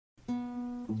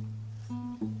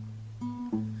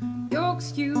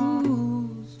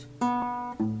excused,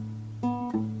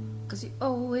 'cause you're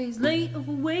always late,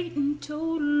 overweight, and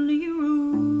totally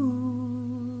rude,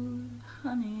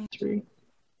 honey.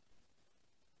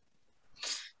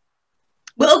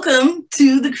 Welcome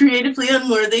to the Creatively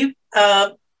Unworthy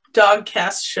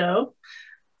Dogcast show.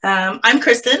 I'm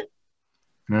Kristen.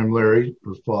 And I'm Larry,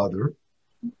 her father.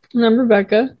 And I'm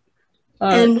Rebecca.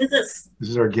 And with us, this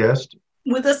is our guest.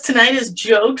 With us tonight is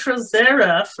Joe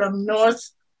Trozera from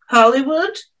North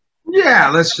Hollywood. Yeah,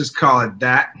 let's just call it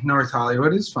that. North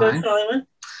Hollywood is fine. North Hollywood.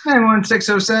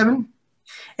 91607.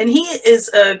 And he is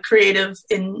a creative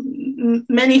in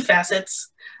many facets.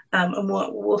 And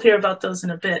we'll hear about those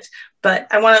in a bit. But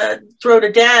I want to throw to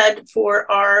Dad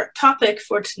for our topic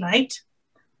for tonight.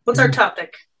 What's our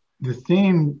topic? The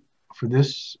theme for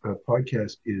this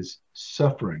podcast is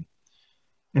suffering,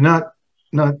 and not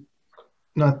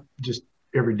just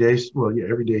everyday. Well, yeah,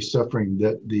 everyday suffering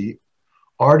that the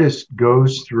artist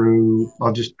goes through.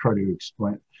 I'll just try to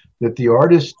explain that the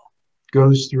artist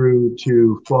goes through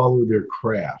to follow their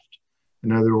craft.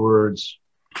 In other words,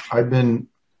 I've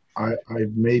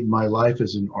made my life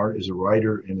as a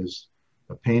writer and as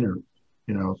a painter,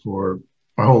 for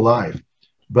my whole life.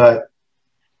 But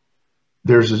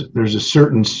there's a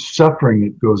certain suffering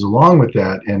that goes along with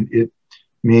that, and it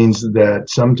means that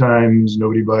sometimes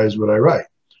nobody buys what I write,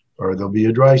 or there'll be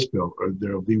a dry spell, or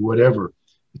there'll be whatever.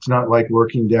 It's not like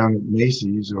working down at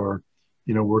Macy's or,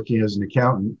 working as an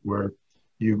accountant where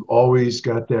you've always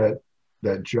got that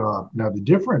job. Now, the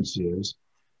difference is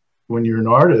when you're an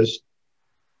artist,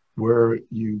 where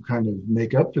you kind of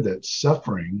make up for that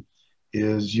suffering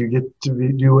is you get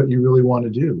to do what you really want to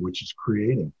do, which is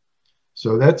creating.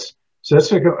 So that's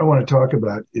what I want to talk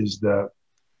about is that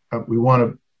we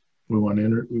want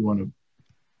to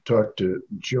talk to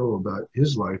Joe about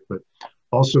his life, but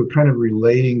also kind of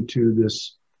relating to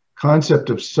this concept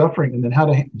of suffering and then how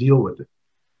to deal with it.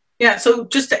 Yeah. So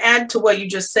just to add to what you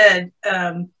just said,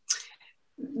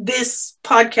 this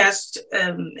podcast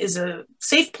is a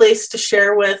safe place to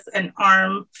share with and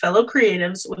arm fellow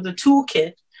creatives with a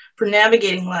toolkit for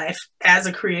navigating life as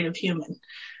a creative human.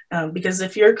 Because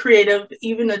if you're creative,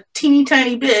 even a teeny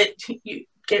tiny bit,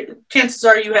 chances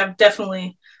are you have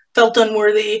definitely felt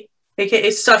unworthy, aka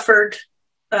suffered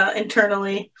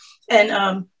internally.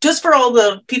 And just for all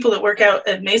the people that work out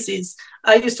at Macy's,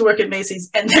 I used to work at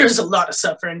Macy's, and there's a lot of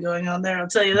suffering going on there. I'll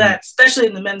tell you that, especially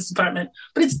in the men's department.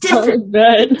 But it's different,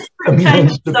 different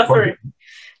kind of suffering.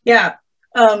 Yeah.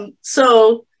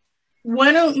 So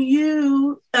why don't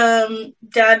you,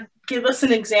 Dad, give us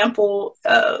an example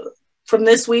from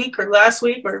this week or last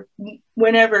week or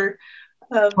whenever?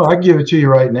 Well, I give it to you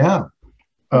right now.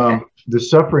 Okay. The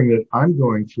suffering that I'm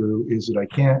going through is that I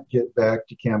can't get back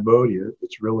to Cambodia.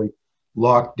 It's really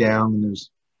locked down, and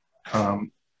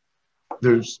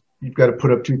you've got to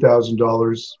put up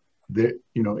 $2,000 that,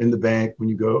 in the bank when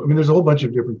you go. I mean, there's a whole bunch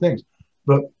of different things.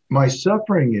 But my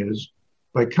suffering is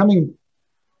I've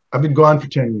been gone for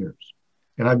 10 years,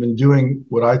 and I've been doing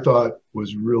what I thought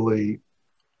was really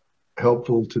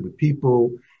helpful to the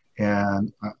people.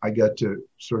 And I got to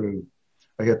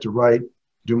write,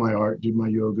 do my art, do my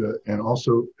yoga, and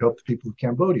also help the people of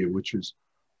Cambodia, which is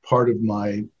part of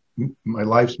my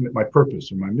life's, my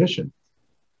purpose or my mission.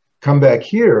 Come back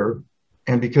here,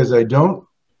 and because I don't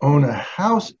own a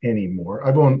house anymore,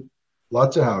 I've owned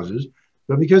lots of houses,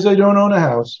 but because I don't own a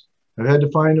house, I've had to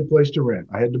find a place to rent.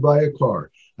 I had to buy a car.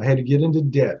 I had to get into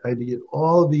debt. I had to get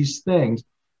all of these things,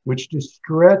 which just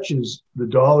stretches the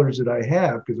dollars that I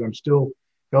have because I'm still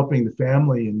helping the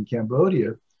family in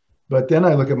Cambodia. But then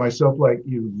I look at myself like,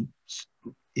 you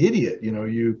idiot,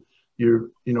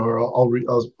 or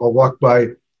I'll walk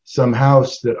by some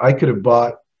house that I could have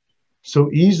bought so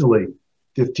easily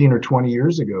 15 or 20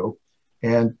 years ago.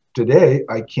 And today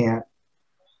I can't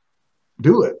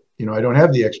do it. I don't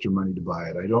have the extra money to buy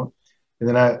it. I don't. And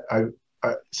then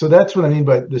so that's what I mean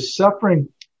by the suffering.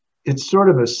 It's sort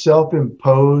of a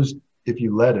self-imposed, if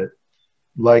you let it,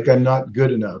 like I'm not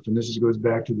good enough. And this goes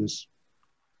back to this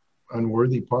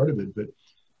unworthy part of it, but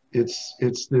it's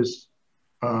this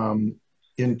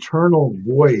internal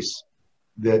voice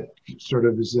that sort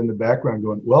of is in the background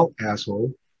going, well,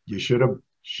 asshole, you should have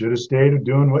stayed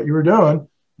doing what you were doing.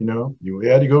 You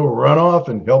had to go run off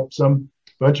and help some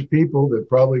bunch of people that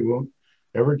probably won't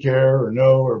ever care or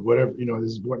know or whatever.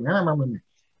 This is what,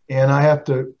 and I have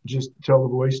to just tell the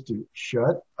voice to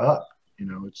shut up.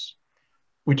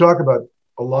 We talk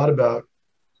a lot about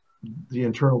the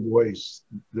internal voice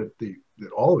that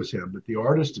all of us have, but the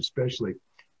artist especially,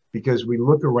 because we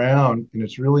look around and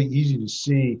it's really easy to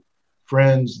see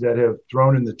friends that have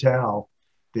thrown in the towel.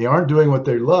 They aren't doing what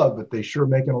they love, but they sure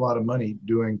making a lot of money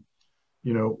doing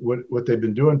you know, what they've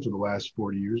been doing for the last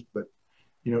 40 years. But,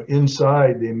 you know,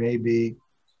 inside they may be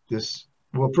this,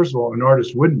 well, first of all, an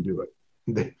artist wouldn't do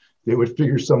it. They would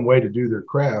figure some way to do their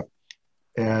craft.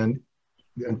 And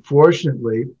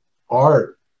unfortunately,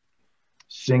 art,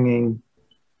 singing,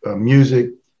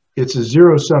 music, it's a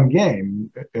zero-sum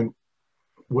game. And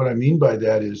what I mean by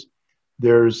that is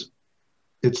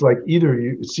it's like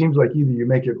it seems like either you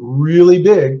make it really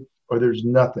big or there's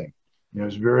nothing. You know,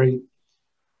 it's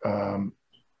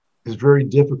very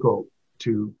difficult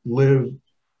to live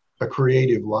a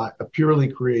creative life, a purely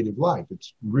creative life.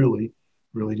 It's really,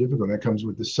 really difficult. That comes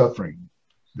with the suffering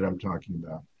that I'm talking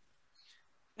about.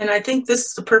 And I think this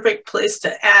is the perfect place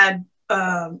to add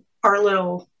our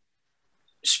little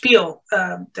spiel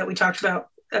that we talked about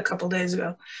a couple days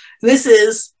ago. This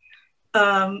is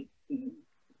something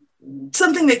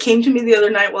that came to me the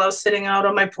other night while I was sitting out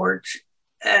on my porch,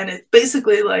 and it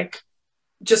basically like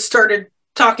just started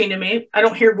talking to me. I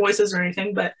don't hear voices or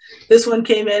anything, but this one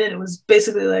came in and it was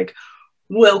basically like,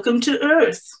 welcome to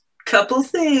Earth. Couple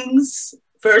things.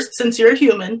 First, since you're a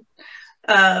human,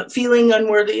 feeling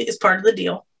unworthy is part of the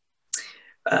deal,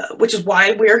 which is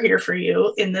why we're here for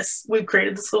you in this. We've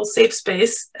created this little safe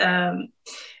space,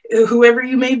 whoever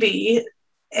you may be,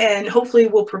 and hopefully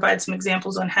we'll provide some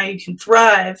examples on how you can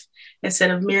thrive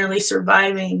instead of merely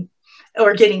surviving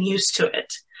or getting used to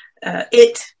it.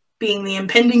 It being the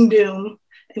impending doom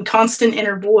and constant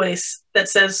inner voice that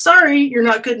says, sorry, you're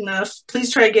not good enough.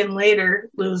 Please try again later,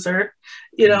 loser.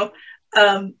 You know,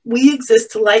 we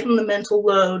exist to lighten the mental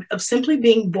load of simply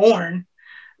being born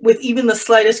with even the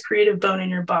slightest creative bone in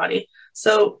your body.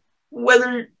 So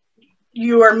whether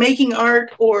you are making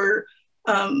art or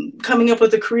coming up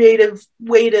with a creative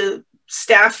way to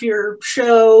staff your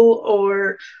show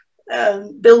or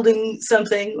building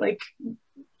something, like,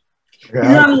 you're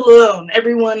not alone.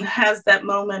 Everyone has that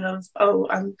moment of,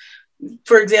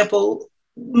 for example,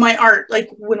 my art, like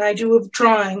when I do a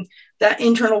drawing, that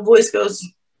internal voice goes,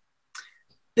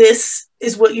 this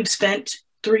is what you've spent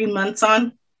 3 months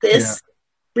on? This?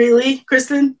 Yeah. Really,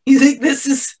 Christin? You think this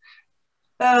is,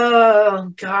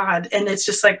 oh God. And it's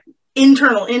just like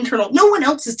internal. No one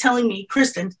else is telling me,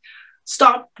 Christin,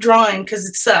 stop drawing because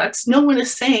it sucks. No one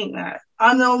is saying that.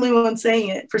 I'm the only one saying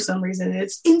it for some reason.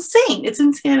 It's insane. It's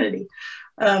insanity.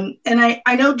 And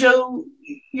I know, Joe,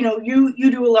 you know,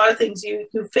 you do a lot of things. You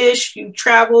fish, you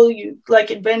travel, you like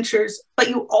adventures, but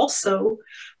you also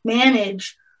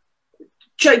manage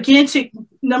gigantic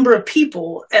number of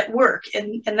people at work.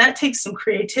 And that takes some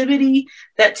creativity.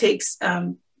 That takes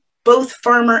both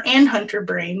farmer and hunter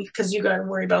brain, because you got to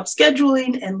worry about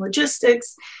scheduling and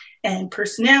logistics and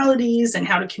personalities and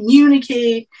how to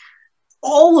communicate,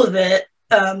 all of it.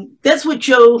 That's what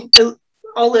Joe,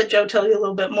 I'll let Joe tell you a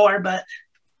little bit more, but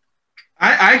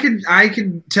I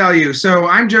could tell you. So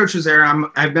I'm Joe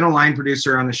Trozera. I've been a line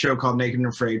producer on a show called Naked and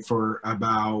Afraid for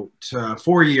about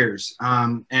 4 years.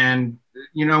 And,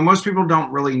 you know, most people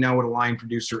don't really know what a line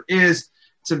producer is.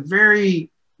 It's a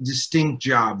very distinct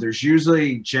job. There's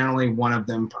usually generally one of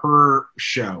them per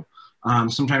show.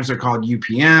 Sometimes they're called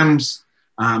UPMs,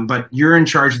 but you're in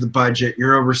charge of the budget.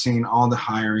 You're overseeing all the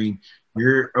hiring.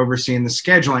 You're overseeing the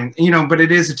scheduling, you know, but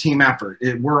it is a team effort.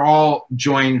 We're all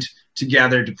joined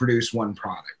together to produce one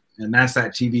product. And that's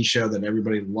that TV show that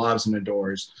everybody loves and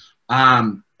adores.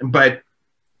 But,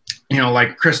 you know,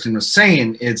 like Christin was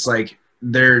saying, it's like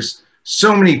there's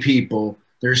so many people,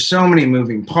 there's so many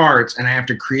moving parts, and I have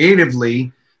to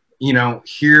creatively, you know,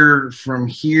 hear from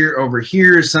here, over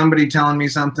here, somebody telling me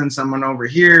something, someone over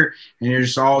here, and you're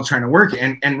just all trying to work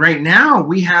it. And right now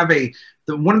we have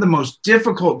one of the most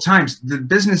difficult times. The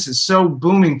business is so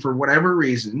booming for whatever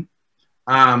reason.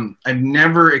 I've been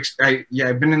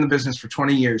in the business for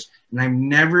 20 years, and I've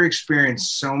never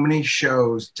experienced so many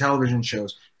shows, television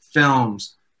shows,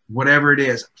 films, whatever it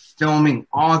is, filming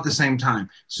all at the same time.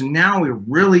 So now we're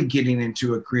really getting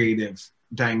into a creative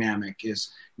dynamic.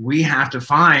 Is we have to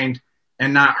find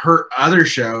and not hurt other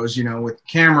shows, you know, with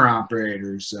camera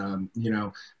operators, you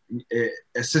know,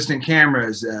 assistant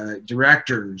cameras,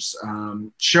 directors,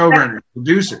 showrunners,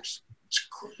 producers. It's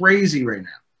crazy right now.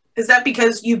 Is that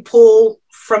because you pull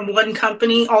from one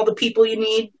company all the people you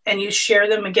need and you share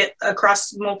them and get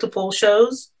across multiple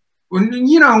shows? Well,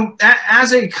 you know,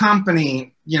 as a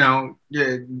company, you know,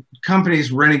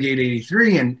 companies Renegade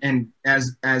 83, and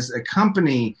as a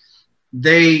company,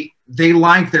 they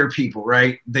like their people,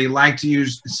 right? They like to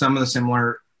use some of the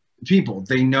similar people.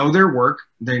 They know their work.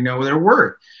 They know their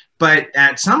worth. But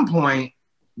at some point,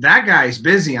 that guy's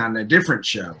busy on a different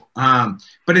show.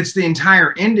 But it's the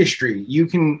entire industry. You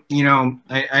can,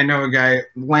 I know a guy,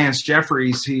 Lance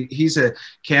Jeffries, he's a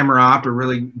camera op, a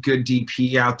really good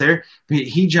DP out there.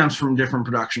 He jumps from different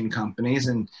production companies,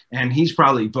 and he's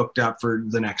probably booked up for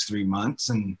the next 3 months.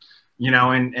 And,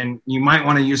 and you might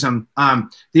want to use them.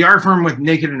 The art form with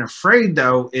Naked and Afraid,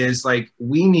 though, is like,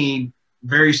 we need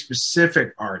very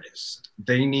specific artists.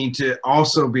 They need to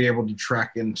also be able to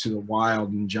trek into the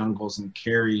wild and jungles and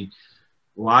carry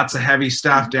lots of heavy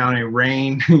stuff down a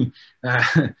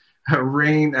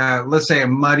let's say a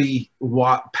muddy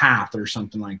path or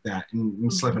something like that,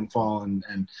 and slip and fall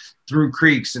and through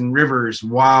creeks and rivers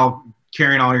while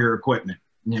carrying all your equipment.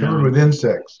 Covered with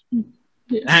insects.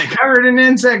 Covered in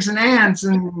insects and ants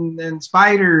and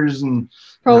spiders and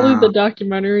probably the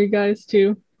documentary guys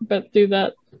too. Bet do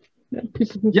that. Yeah,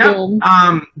 people who film.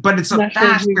 But it's a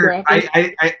faster.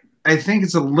 I think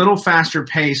it's a little faster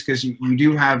pace because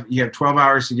you have 12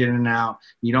 hours to get in and out.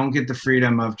 You don't get the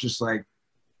freedom of just like,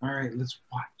 all right, let's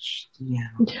watch. Yeah,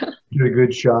 get a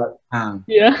good shot.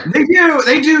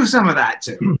 They do some of that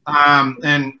too.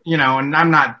 And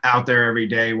I'm not out there every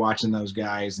day watching those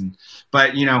guys.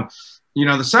 But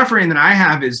the suffering that I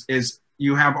have is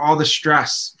you have all the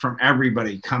stress from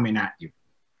everybody coming at you.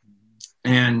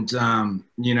 And,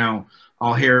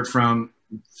 I'll hear it from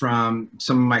some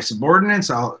of my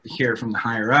subordinates. I'll hear it from the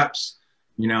higher ups.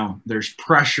 There's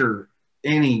pressure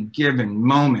any given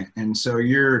moment. And so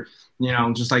you're,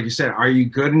 just like you said, are you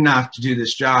good enough to do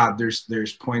this job?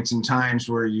 There's points and times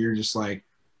where you're just like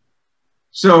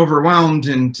so overwhelmed.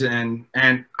 And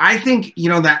I think,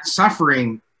 that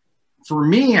suffering, for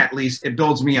me at least, it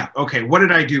builds me up. Okay, what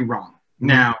did I do wrong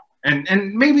now?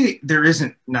 And maybe there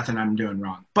isn't nothing I'm doing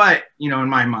wrong, but in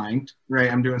my mind,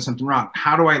 right, I'm doing something wrong.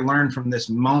 How do I learn from this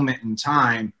moment in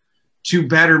time to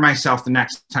better myself the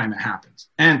next time it happens?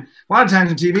 And a lot of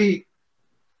times on TV,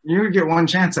 you get one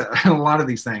chance at a lot of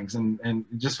these things, and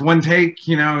just one take,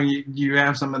 you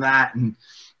have some of that, and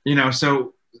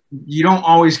so you don't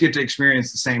always get to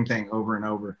experience the same thing over and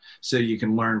over, so you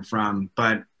can learn from.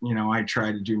 But I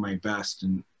try to do my best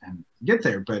and get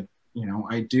there. But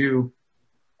I do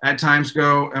at times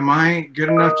go, am I good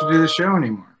enough to do the show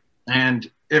anymore? And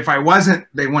if I wasn't,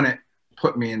 they wouldn't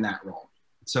put me in that role.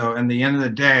 So in the end of the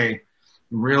day,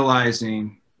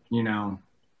 realizing,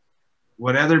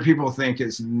 what other people think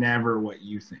is never what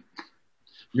you think.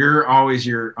 You're always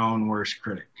your own worst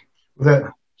critic.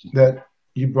 That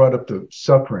you brought up the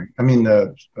suffering. I mean,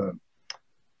 the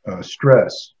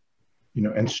stress,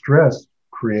 and stress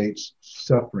creates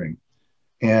suffering.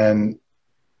 And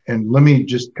let me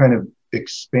just kind of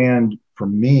expand for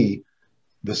me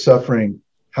the suffering,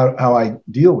 how I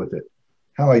deal with it.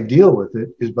 How I deal with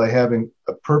it is by having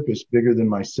a purpose bigger than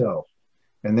myself.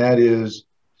 And that is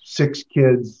 6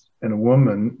 kids and a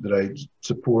woman that I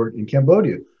support in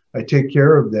Cambodia. I take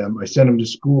care of them. I send them to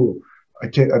school. I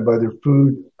buy their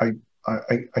food.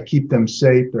 I keep them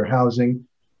safe, their housing,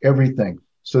 everything.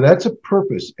 So that's a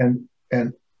purpose. And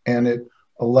it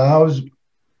allows,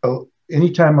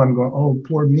 anytime I'm going, oh,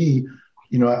 poor me,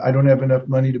 I don't have enough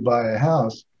money to buy a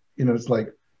house. It's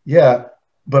like, yeah,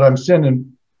 but I'm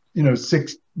sending,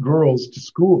 6 girls to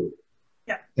school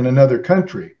in another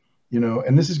country,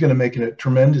 and this is going to make a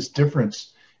tremendous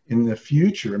difference in the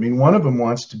future. I mean, one of them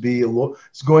wants to be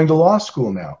is going to law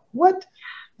school now. What?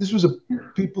 This was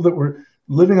people that were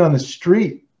living on the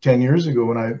street 10 years ago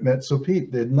when I met C.U.P.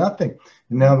 They had nothing.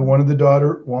 And now one of the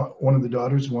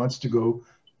daughters wants to go,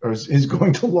 or is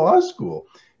going to law school.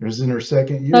 Is in her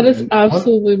second year. That is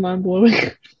absolutely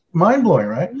mind-blowing. Mind-blowing,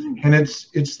 right? And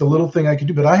it's the little thing I could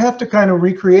do, but I have to kind of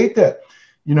recreate that.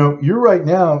 You're right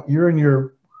now, you're in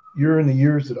the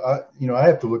years that I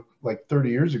have to look like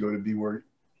 30 years ago to be where,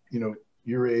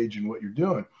 your age and what you're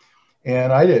doing.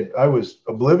 And I was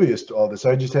oblivious to all this.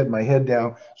 I just had my head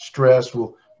down. Stress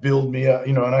will build me up,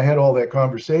 and I had all that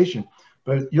conversation.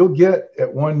 But you'll get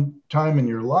at one time in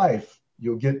your life,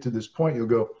 you'll get to this point, you'll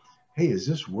go, hey, is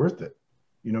this worth it?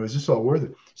 Is this all worth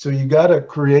it? So you got to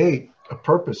create a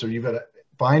purpose, or you've got to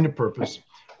find a purpose,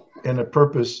 and a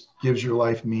purpose gives your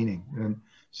life meaning. And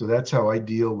so that's how I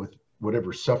deal with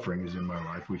whatever suffering is in my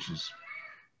life, which is,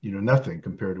 nothing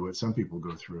compared to what some people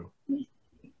go through.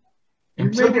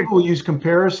 And some people use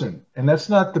comparison, and that's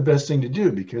not the best thing to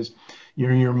do, because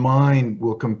your mind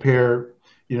will compare.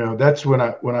 That's when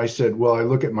I said, well, I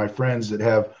look at my friends that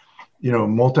have,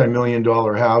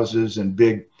 multi-million-dollar houses and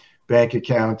big bank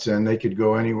accounts, and they could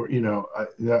go anywhere.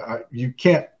 You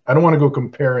can't. I don't want to go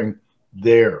comparing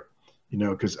there,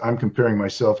 because I'm comparing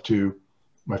myself to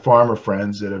my farmer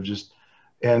friends that have just.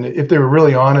 And if they were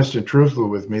really honest and truthful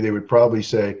with me, they would probably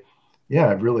say, "Yeah,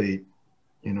 I've really,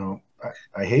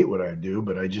 I hate what I do,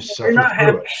 but I just You're suffer not through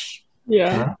happy. it.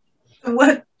 Yeah.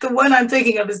 Huh? The one I'm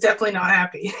thinking of is definitely not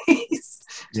happy. He's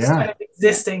just kind of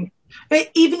existing. But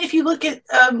even if you look at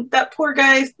that poor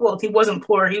guy, well, he wasn't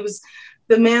poor. He was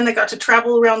the man that got to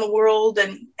travel around the world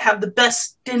and have the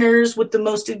best dinners with the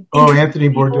most. Anthony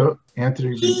people. Bourdain.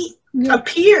 He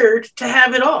appeared to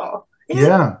have it all.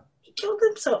 And he killed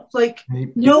himself. Like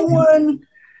no one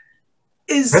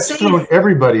is. That's thrown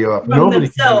everybody off. Nobody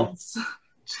themselves. Can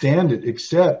stand it,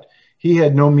 except he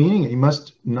had no meaning. He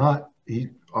must not. He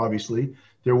obviously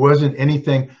there wasn't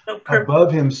anything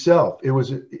above himself. It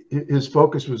was his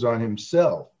focus was on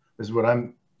himself. Is what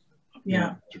I'm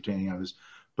entertaining out of this.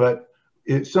 But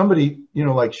somebody,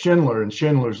 like Schindler and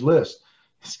Schindler's List.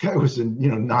 This guy was a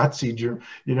Nazi German.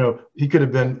 He could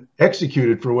have been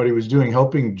executed for what he was doing,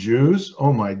 helping Jews.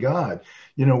 Oh my God!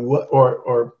 What?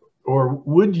 Or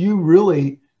would you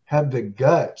really have the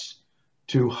guts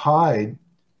to hide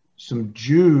some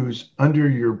Jews under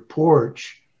your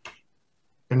porch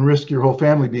and risk your whole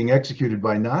family being executed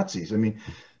by Nazis? I mean,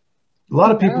 a lot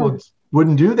of people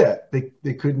wouldn't do that.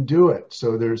 They couldn't do it.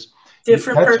 So there's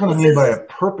different. That's what I mean by a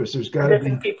purpose. There's got to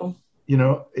be people.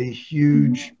 A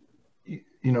huge.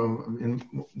 And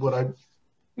what I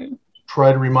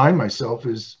try to remind myself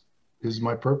is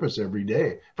my purpose every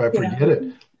day. If I forget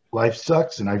it, life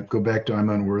sucks, and I go back to I'm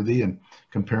unworthy and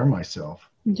compare myself.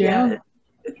 Yeah,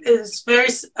 it's very.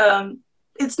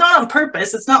 It's not on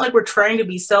purpose. It's not like we're trying to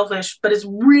be selfish, but it's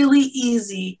really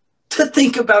easy to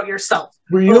think about yourself.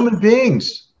 We're human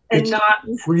beings, and not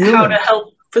how to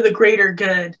help for the greater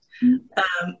good,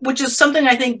 which is something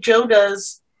I think Joe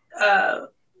does.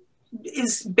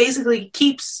 Is basically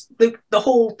keeps the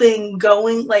whole thing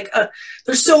going. Like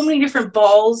there's so many different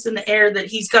balls in the air that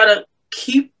he's got to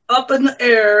keep up in the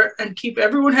air and keep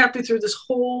everyone happy through this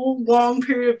whole long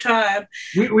period of time.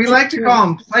 We like to call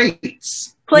them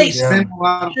plates. Plates. We spend a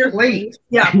lot of plates.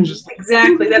 Yeah,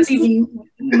 exactly. That's even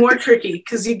more tricky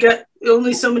because you got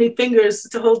only so many fingers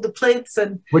to hold the plates.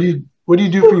 And what do you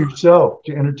do for yourself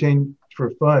to entertain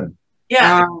for fun?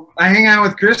 Yeah, I hang out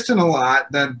with Christin a lot.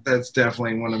 That's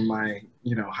definitely one of my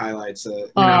highlights.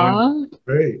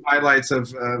 Highlights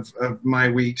of my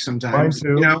week sometimes.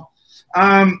 Mine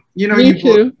too. Me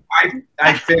too.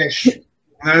 I fish.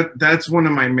 That's one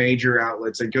of my major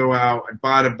outlets. I go out. I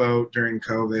bought a boat during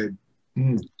COVID,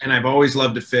 and I've always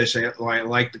loved to fish. I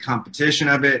like the competition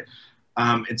of it.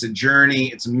 It's a journey.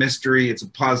 It's a mystery. It's a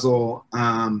puzzle,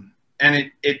 and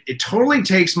it totally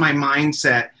takes my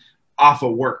mindset off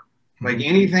of work. Like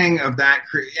anything of that,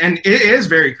 and it is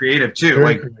very creative too.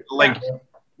 Like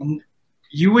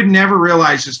you would never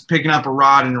realize just picking up a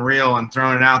rod and a reel and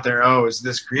throwing it out there. Oh, is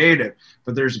this creative?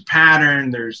 But there's a pattern.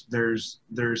 There's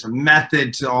a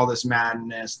method to all this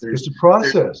madness. It's a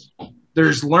process.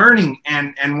 There's learning,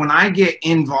 and when I get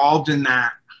involved in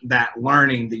that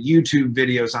learning, the YouTube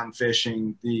videos on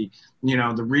fishing, the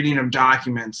reading of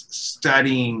documents,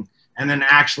 studying, and then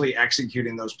actually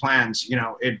executing those plans,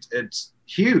 it's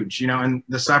huge, and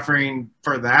the suffering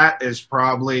for that is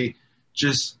probably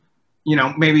just,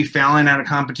 maybe failing at a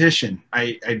competition.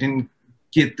 I didn't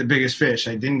get the biggest fish.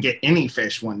 I didn't get any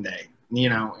fish one day,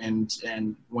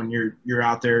 and when you're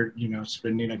out there,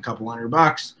 spending a couple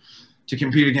 $100 to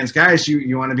compete against guys,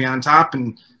 you want to be on top,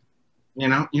 and, you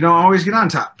don't always get on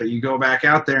top, but you go back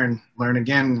out there and learn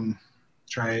again and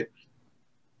try it.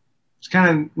 It's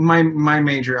kind of my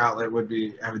major outlet would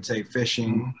be, I would say,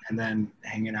 fishing, and then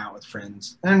hanging out with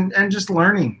friends and just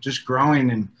learning, just growing,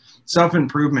 and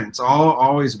self-improvement. It's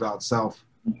always about self.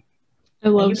 I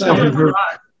love that. A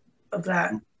lot of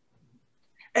that.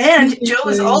 And Joe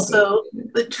is also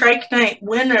the Trike Night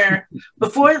winner.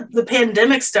 Before the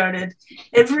pandemic started,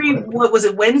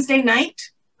 Wednesday night?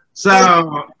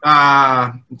 So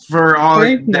for all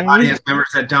the audience members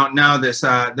that don't know this,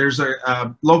 there's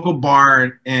a local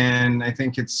bar in, I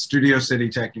think it's Studio City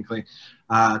technically,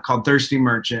 called Thirsty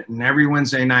Merchant. And every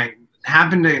Wednesday night,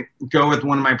 happened to go with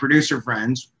one of my producer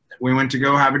friends. We went to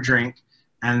go have a drink,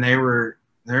 and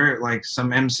they're like,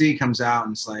 some MC comes out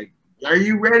and it's like, "Are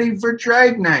you ready for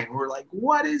Trike Night?" And we're like,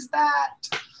 "What is that?"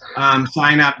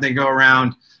 Sign up, they go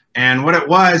around. And what it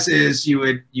was is you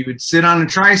would sit on a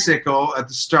tricycle at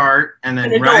the start, and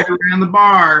then ride around the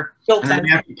bar, and then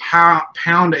you have to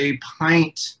pound a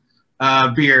pint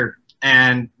beer,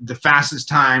 and the fastest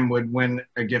time would win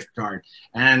a gift card.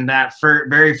 And that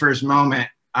very first moment,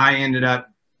 I ended up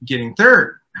getting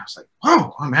third. I was like,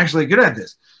 "Whoa, I'm actually good at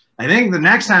this." I think the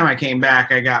next time I came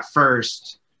back, I got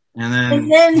first. And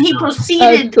then he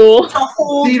proceeded to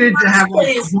have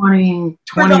like 20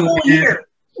 for the whole year.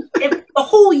 The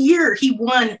whole year he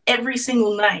won every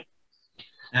single night.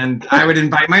 And I would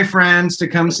invite my friends to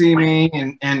come see me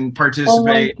and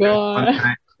participate. Oh my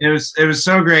God. It was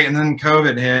so great. And then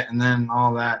COVID hit, and then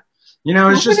all that. You know,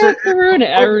 it's just to ruin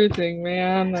everything,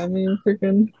 man. I mean,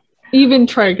 freaking even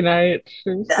trike night.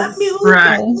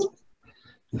 Right.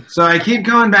 So I keep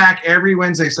going back every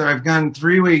Wednesday. So I've gone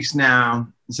 3 weeks now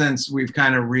since we've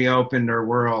kind of reopened our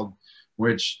world,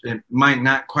 which it might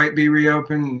not quite be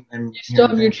reopened. And you still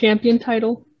have your champion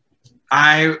title?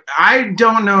 I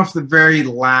don't know if the very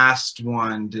last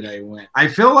one did I win. I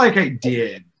feel like I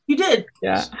did. You did.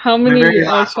 Yeah. How many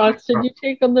shots did you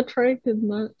take on the trike? Isn't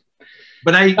that?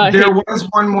 But there was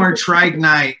one more trike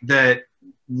night that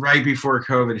right before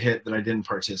COVID hit that I didn't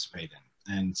participate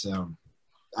in, and so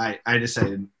I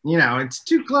decided, you know, it's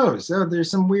too close. So there's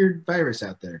some weird virus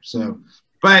out there. So,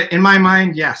 but in my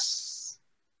mind, yes.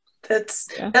 That's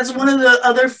one of the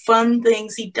other fun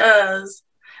things he does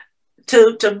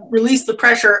to release the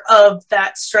pressure of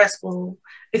that stressful,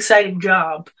 exciting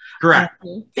job. Correct.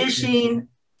 Fishing,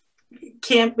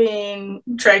 camping,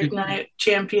 trike night,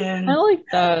 champion. I like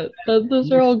that.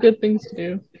 Those are all good things to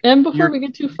do. And before we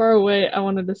get too far away, I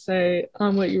wanted to say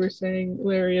what you were saying,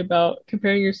 Larry, about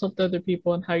comparing yourself to other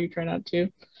people and how you try not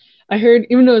to. I heard,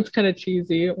 even though it's kind of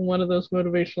cheesy, one of those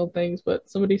motivational things, but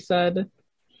somebody said,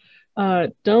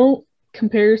 don't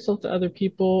compare yourself to other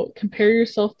people. Compare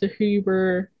yourself to who you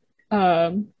were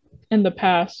in the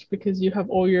past, because you have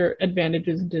all your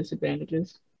advantages and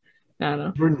disadvantages. I don't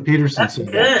know. Jordan Peterson said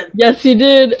that. Yes, he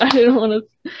did. I didn't want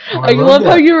to. I love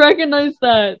how you recognize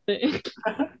that thing.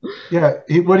 Yeah,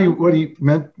 what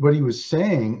he was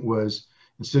saying was,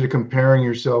 instead of comparing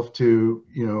yourself to,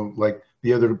 you know, like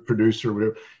the other producer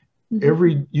or whatever,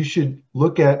 you should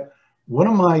look at, what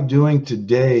am I doing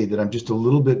today that I'm just a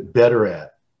little bit better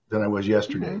at than I was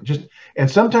yesterday?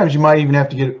 And sometimes you might even have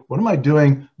to get, what am I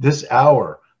doing this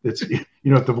hour that's, you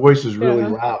know, if the voice is really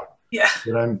loud,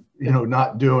 that I'm, you know,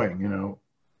 not doing, you know.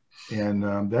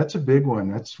 And that's a big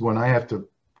one. That's one I have to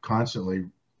constantly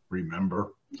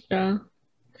remember. Yeah.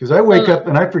 Because I wake up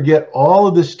and I forget all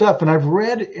of this stuff, and I've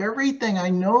read everything. I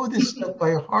know this stuff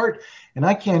by heart, and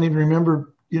I can't even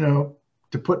remember, you know,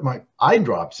 to put my eye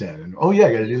drops in. And oh yeah,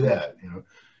 I got to do that. You know,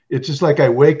 it's just like I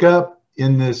wake up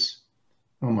in this.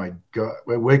 Oh my God!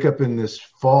 I wake up in this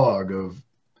fog of,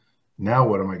 now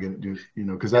what am I going to do? You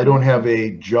know, because I don't have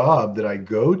a job that I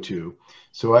go to,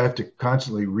 so I have to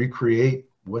constantly recreate,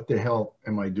 what the hell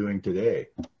am I doing today?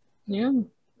 Yeah.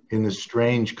 In this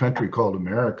strange country called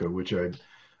America, which I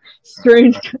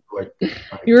strange.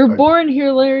 You were born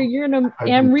here, Larry. You're an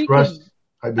American.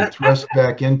 I've been thrust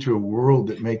back into a world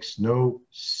that makes no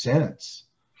sense.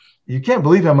 You can't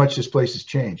believe how much this place has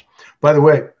changed. By the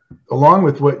way, along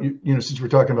with what you know, since we're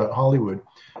talking about Hollywood,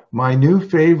 my new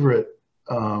favorite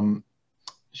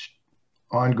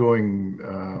ongoing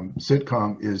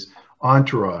sitcom is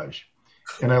Entourage.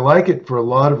 And I like it for a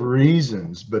lot of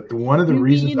reasons, but one of the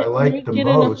reasons I like the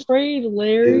most afraid,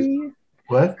 Larry. Is,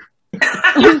 what?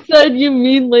 I said you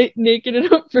mean Naked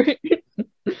and Afraid.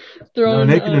 No,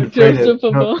 Naked and Afraid.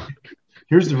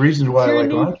 Here's the reason why I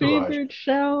like Entourage. Your favorite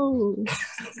show.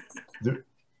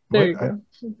 There you go.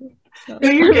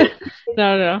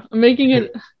 No. I'm making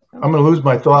it. I'm going to lose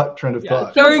my train of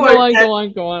thought. Sorry,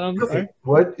 go on. I'm sorry.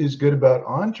 What is good about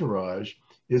Entourage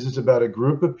is it's about a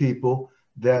group of people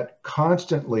that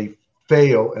constantly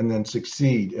fail and then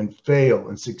succeed, and fail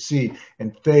and succeed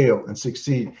and fail and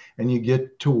succeed. And you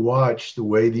get to watch the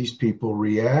way these people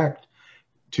react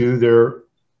to their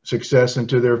success and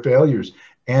to their failures.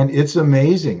 And it's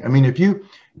amazing. I mean, if you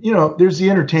know, there's the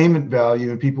entertainment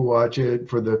value and people watch it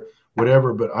for the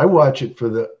whatever, but I watch it for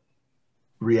the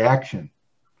reaction,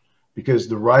 because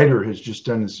the writer has just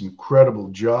done this incredible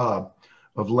job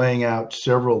of laying out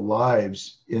several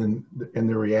lives in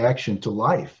the reaction to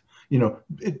life, you know,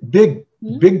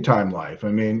 big time life. I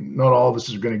mean, not all of us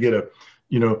is going to get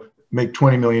make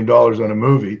 $20 million on a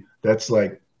movie. That's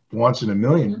like once in a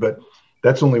million, but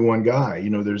that's only one guy.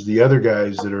 You know, there's the other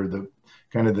guys that are the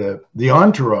kind of the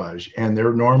entourage and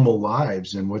their normal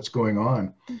lives and what's going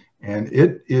on. And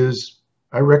it is,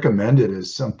 I recommend it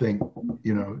as something,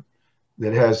 you know,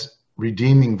 that has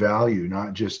redeeming value,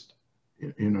 not just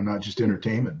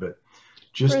entertainment, but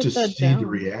just to see the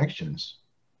reactions.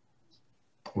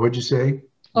 What'd you say?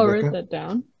 I'll write that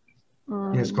down.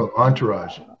 Yeah, it's called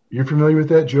Entourage. You're familiar with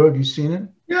that, Joe? Have you seen it?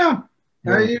 Yeah.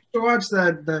 I used to watch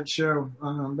that show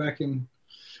back in.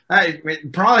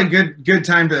 Probably good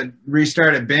time to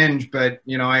restart a binge, but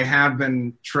you know, I have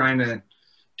been trying to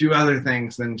do other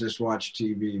things than just watch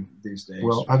TV these days.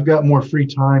 Well, I've got more free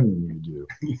time than you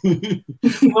do.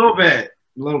 A little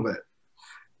bit.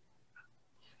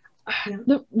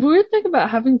 The weird thing about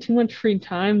having too much free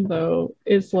time, though,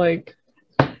 is like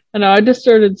I know, I just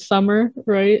started summer,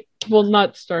 right? Well,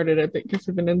 not started, I think, because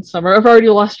I've been in summer. I've already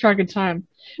lost track of time.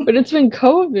 But it's been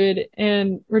COVID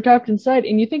and we're trapped inside.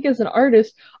 And you think as an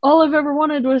artist, all I've ever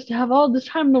wanted was to have all the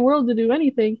time in the world to do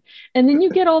anything. And then you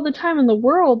get all the time in the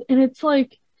world and it's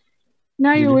like,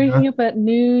 now you're waking up at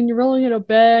noon, you're rolling out of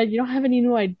bed, you don't have any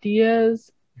new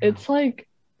ideas. It's like,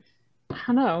 I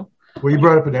don't know. Well, you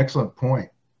brought up an excellent point,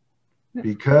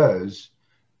 because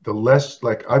the less,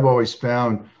 like I've always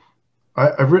found,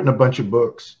 I've written a bunch of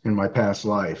books in my past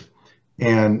life,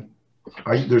 and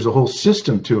there's a whole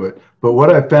system to it. But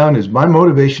what I found is my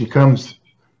motivation comes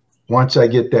once I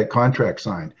get that contract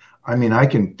signed. I mean, I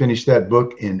can finish that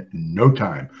book in no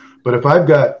time. But if I've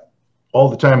got all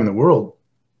the time in the world,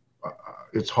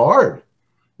 it's hard.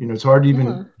 You know, it's hard to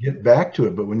even get back to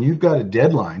it. But when you've got a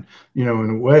deadline, you know, in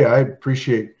a way, I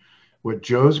appreciate what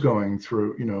Joe's going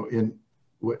through, you know, in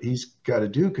what he's got to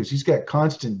do, because he's got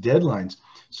constant deadlines.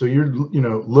 So you're, you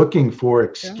know, looking for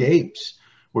escapes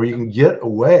where you can get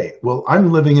away. Well,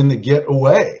 I'm living in the get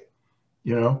away.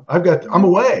 You know, I'm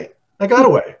away. I got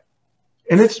away.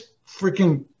 And it's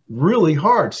freaking really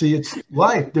hard. See, it's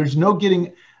life. There's no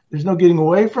getting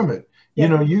away from it. You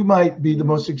know, you might be the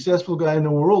most successful guy in the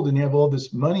world and you have all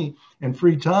this money and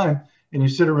free time, and you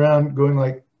sit around going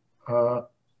like,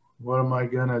 what am I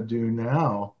gonna do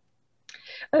now?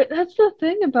 That's the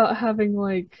thing about having,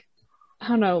 like, I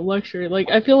don't know, luxury. Like,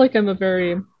 I feel like I'm a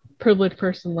very privileged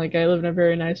person. Like, I live in a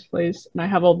very nice place and I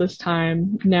have all this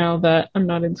time now that I'm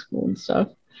not in school and stuff.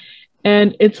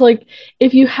 And it's like,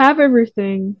 if you have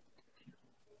everything,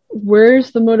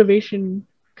 where's the motivation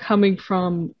coming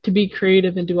from to be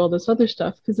creative and do all this other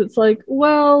stuff? Because it's like,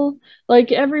 well,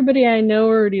 like everybody I know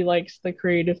already likes the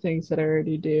creative things that I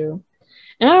already do.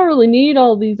 And I don't really need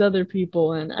all these other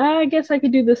people. And I guess I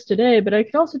could do this today, but I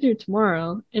could also do it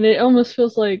tomorrow. And it almost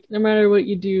feels like no matter what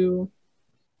you do,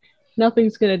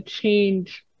 nothing's going to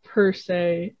change per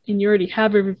se. And you already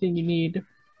have everything you need.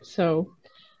 So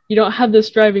you don't have this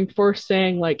driving force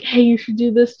saying like, hey, you should do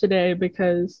this today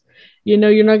because you know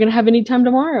you're not going to have any time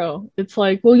tomorrow. It's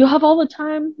like, well, you'll have all the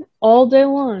time all day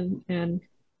long. And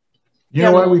you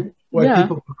know why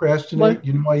people procrastinate?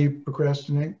 You know why you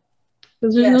procrastinate?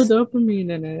 Because there's no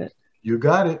dopamine in it. You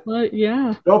got it. But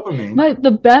yeah. Dopamine. The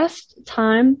best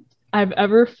time I've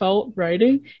ever felt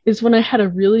writing is when I had a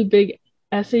really big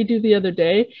essay due the other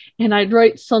day and I'd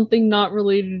write something not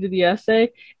related to the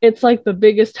essay. It's like the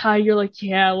biggest high. You're like,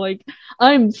 yeah, like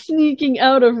I'm sneaking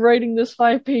out of writing this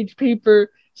 5-page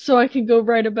paper so I can go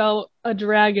write about a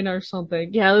dragon or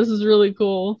something. Yeah, this is really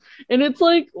cool. And it's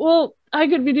like, well, I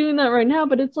could be doing that right now,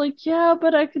 but it's like, yeah,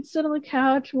 but I could sit on the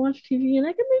couch and watch TV and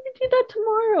I could maybe do that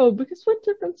tomorrow because what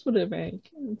difference would it make?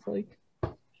 And it's like,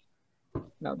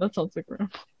 no, that sounds like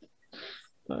rough.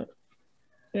 But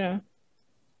yeah.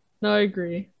 No, I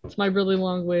agree. It's my really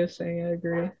long way of saying I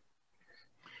agree.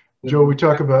 Joe, we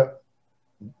talk about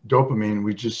dopamine.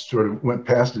 We just sort of went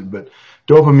past it, but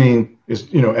dopamine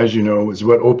is, you know, as you know, is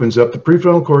what opens up the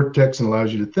prefrontal cortex and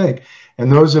allows you to think.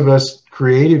 And those of us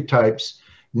creative types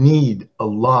need a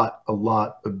lot of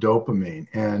dopamine.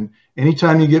 And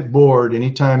anytime you get bored,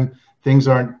 anytime things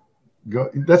aren't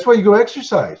that's why you go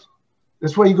exercise.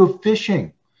 That's why you go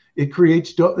fishing. It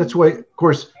creates that's why, of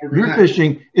course, your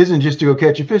fishing isn't just to go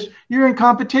catch a fish. You're in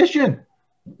competition.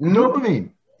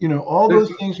 Dopamine, you know, all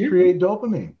those things create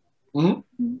dopamine.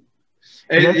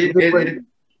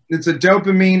 It's a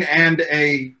dopamine and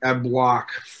a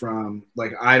block from,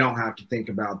 like, I don't have to think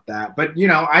about that. But, you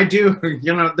know, I do,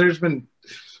 you know, there's been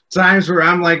times where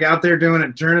I'm like out there doing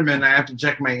a tournament, I have to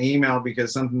check my email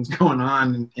because something's going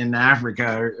on in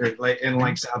Africa or like in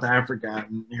like South Africa.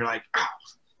 And you're like, oh,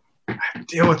 I have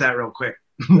to deal with that real quick.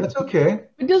 That's okay.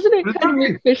 But doesn't it kind of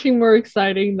make fishing more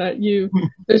exciting that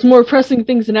there's more pressing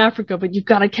things in Africa, but you've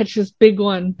got to catch this big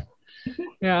one?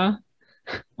 Yeah.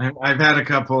 I've had a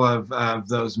couple of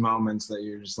those moments that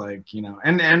you're just like, you know,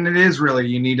 and it is really,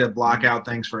 you need to block out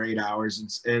things for 8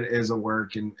 hours. It is a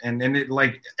work and it,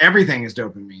 like, everything is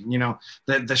dopamine, you know,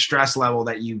 the stress level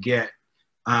that you get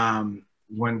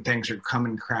when things are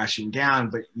coming crashing down,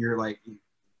 but you're like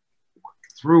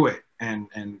through it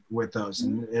and with those,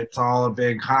 and it's all a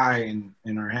big high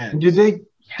in our head. Did they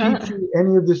teach you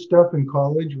any of this stuff in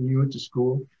college when you went to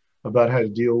school about how to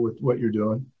deal with what you're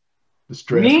doing? The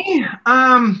stress? Me?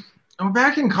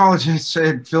 Back in college,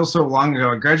 it feels so long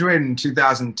ago. I graduated in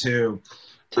 2002.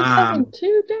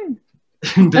 2002, dang.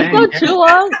 That's not too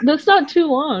long. That's not too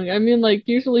long. I mean, like,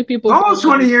 usually people almost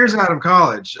 20 years out of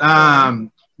college.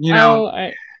 You know,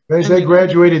 I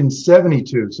graduated in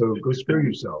 72, so go screw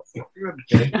yourself.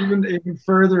 even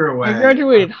further away. I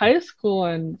graduated high school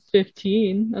in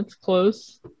 15. That's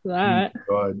close to that.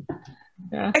 God.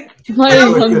 Yeah. Like, My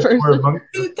young Yes, we're person. among-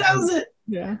 2000.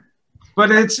 Yeah.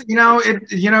 But it's, it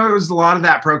was a lot of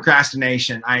that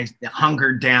procrastination. I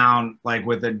hungered down like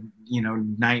with a,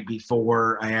 night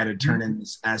before I had to turn in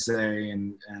this essay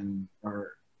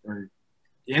or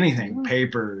anything,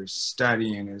 papers,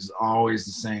 studying is always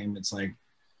the same. It's like,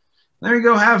 let me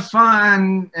go have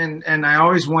fun. And I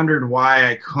always wondered why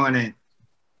I couldn't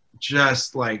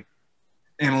just like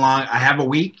I have a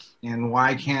week, and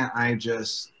why can't I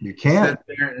just You can't.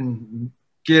 sit there and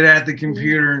get at the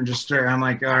computer and just start? I'm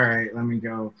like, all right, let me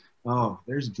go. Oh,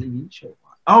 there's a TV show.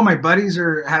 Oh, my buddies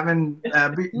are having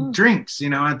drinks,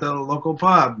 at the local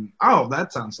pub. Oh,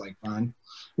 that sounds like fun.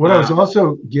 What I was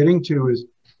also getting to is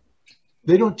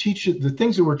they don't teach you the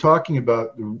things that we're talking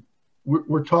about.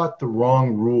 We're taught the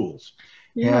wrong rules.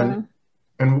 Yeah.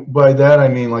 And by that, I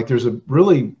mean, like, there's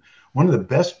one of the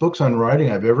best books on writing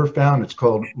I've ever found. It's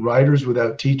called Writers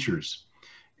Without Teachers.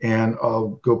 And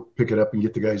I'll go pick it up and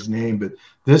get the guy's name. But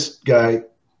this guy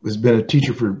has been a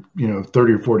teacher for,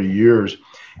 30 or 40 years.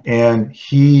 And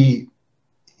he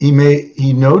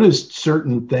noticed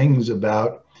certain things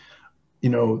about,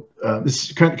 this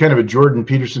is kind of a Jordan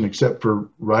Peterson, except for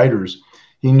writers.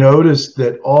 He noticed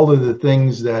that all of the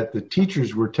things that the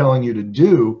teachers were telling you to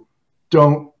do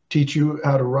don't teach you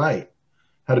how to write,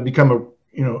 how to become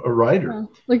a writer. Yeah.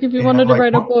 Like if you wanted to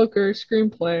write a book or a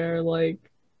screenplay or like,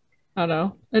 I don't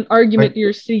know, an argument to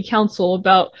your city council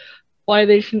about why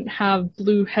they shouldn't have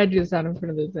blue hedges out in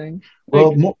front of the thing.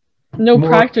 Like, Well, no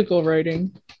practical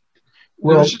writing.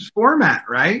 Well, it's just format,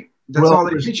 right? That's all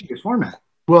they teach you is format.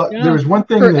 Well, Yeah, there was one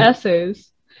thing for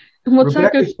essays. And what's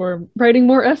Rebecca, that good for? Writing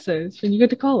more essays when you get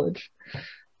to college.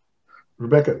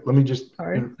 Rebecca, let me just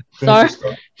Sorry.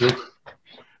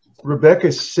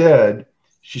 Rebecca said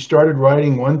she started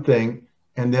writing one thing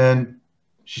and then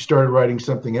she started writing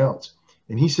something else.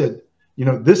 And he said,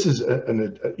 this is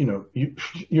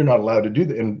you're not allowed to do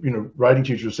that. And, writing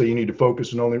teachers say you need to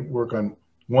focus and only work on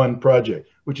one project,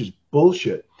 which is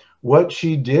bullshit. What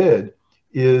she did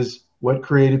is what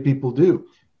creative people do.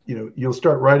 You'll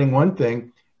start writing one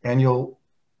thing and you'll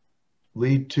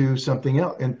lead to something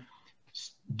else, and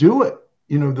do it.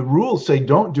 The rules say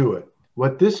don't do it.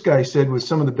 What this guy said was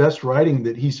some of the best writing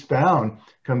that he's found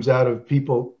comes out of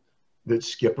people that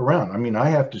skip around. I mean,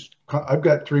 I've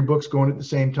got 3 books going at the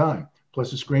same time,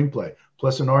 plus a screenplay,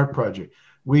 plus an art project.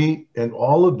 And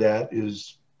all of that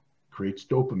creates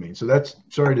dopamine. So that's,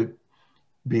 sorry to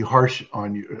be harsh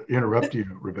on you, interrupt you,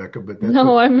 Rebecca, but that's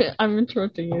I'm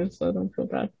interrupting you, so don't feel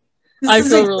bad. This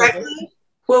is exactly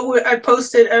what I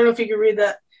posted. I don't know if you can read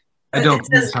that.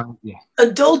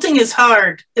 Adulting is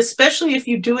hard, especially if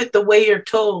you do it the way you're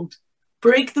told.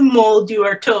 Break the mold you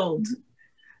are told.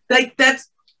 Like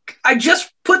I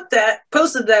just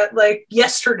posted that like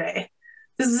yesterday.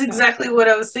 This is exactly what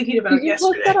I was thinking about yesterday. Did you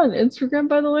post that on Instagram,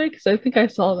 by the way? Because I think I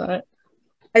saw that.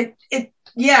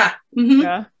 Yeah.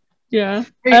 Mm-hmm. Yeah.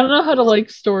 I don't know how to like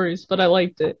stories, but I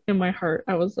liked it in my heart.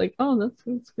 I was like, oh, that's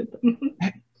good.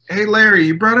 Hey, Larry,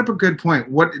 you brought up a good point.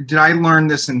 What did I learn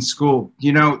this in school?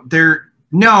 Not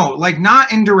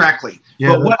indirectly,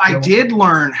 but what I did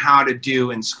learn how to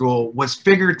do in school was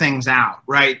figure things out,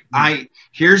 right? Mm-hmm.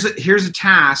 Here's a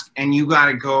task and you got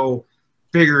to go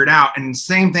figure it out. And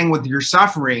same thing with your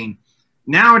suffering.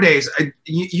 Nowadays,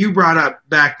 you brought up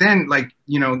back then,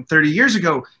 30 years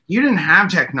ago, you didn't have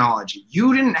technology.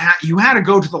 You had to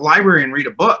go to the library and read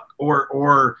a book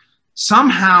or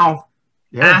somehow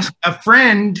ask a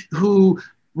friend who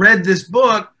read this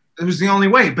book. It was the only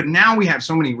way. But now we have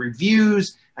so many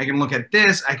reviews. I can look at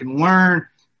this. I can learn.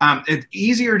 It's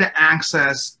easier to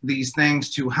access these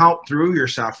things to help through your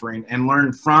suffering and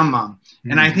learn from them.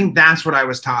 Mm-hmm. And I think that's what I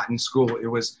was taught in school. It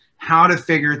was how to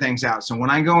figure things out. So when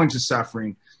I go into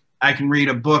suffering, I can read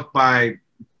a book by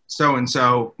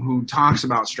so-and-so who talks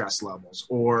about stress levels,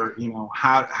 or,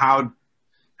 how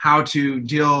to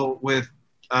deal with,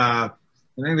 I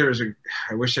think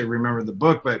I wish I remembered the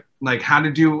book, but like how to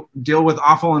deal with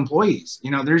awful employees.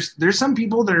 There's some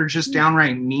people that are just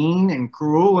downright mean and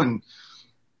cruel,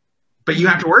 but you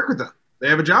have to work with them. They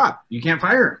have a job. You can't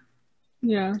fire them.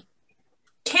 Yeah.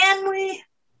 Can we?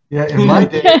 Yeah, in my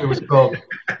day, it was called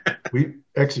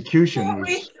execution.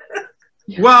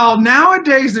 Well,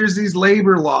 nowadays there's these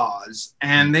labor laws,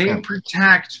 and they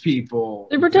protect people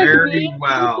very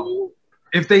well.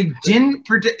 If they didn't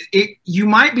protect it, you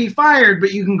might be fired,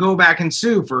 but you can go back and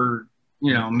sue for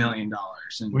 $1 million.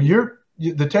 Well,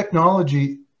 the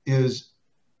technology it's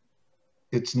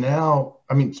now,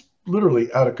 I mean, it's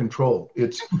literally out of control.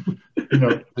 It's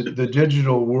the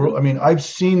digital world. I mean, I've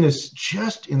seen this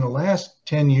just in the last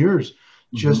 10 years,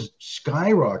 just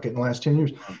skyrocket in the last 10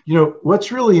 years.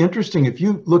 What's really interesting, if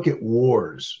you look at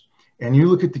wars and you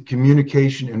look at the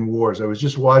communication in wars. I was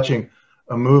just watching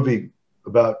a movie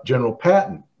about General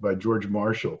Patton by George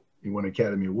Marshall. He won an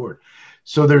Academy Award.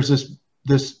 So there's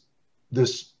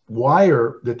this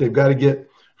wire that they've got to get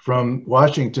from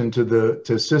Washington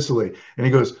to Sicily, and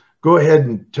he goes, "Go ahead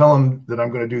and tell them that I'm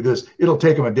going to do this. It'll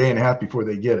take them a day and a half before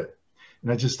they get it."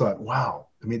 And I just thought, wow.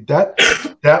 I mean,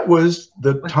 that was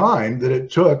the time that it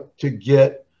took to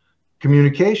get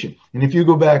communication. And if you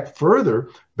go back further,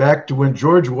 back to when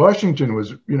George Washington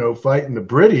was, fighting the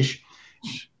British,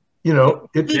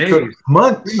 it took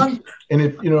months. And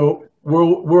if,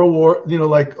 World War,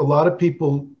 like a lot of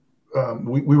people,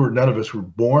 none of us were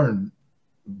born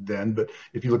then, but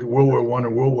if you look at World War I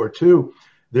and World War II,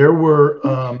 there were,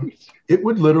 it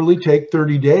would literally take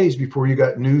 30 days before you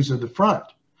got news of the front.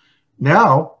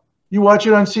 Now you watch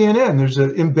it on CNN. There's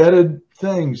embedded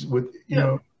things with,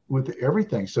 with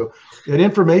everything. So that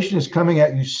information is coming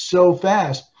at you so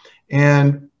fast.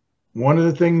 And one of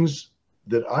the things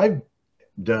that I've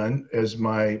done as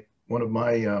one of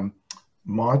my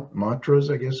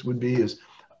mantras, I guess would be, is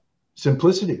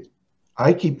simplicity.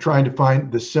 I keep trying to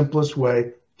find the simplest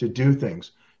way to do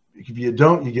things. If you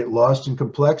don't, you get lost in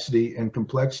complexity, and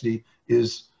complexity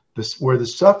is where the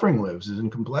suffering lives, is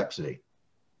in complexity.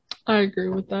 I agree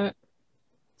with that.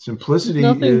 Simplicity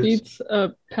Nothing beats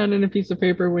a pen and a piece of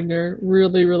paper when you're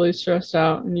really, really stressed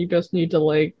out and you just need to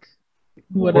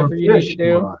whatever you need to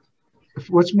do. Rod.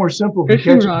 What's more simple?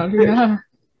 Fishing rod, yeah.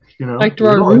 Back to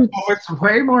our roots. Oh, it's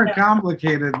way more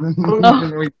complicated than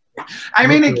we. I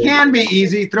mean, it can be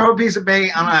easy. Throw a piece of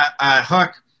bait on a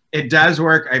hook. It does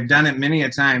work. I've done it many a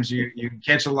times. You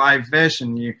catch a live fish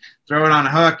and you throw it on a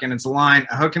hook, and it's a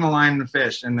hook and a line and a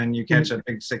fish, and then you catch a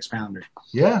big 6-pounder.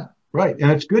 Yeah, right.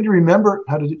 And it's good to remember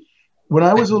how to do. When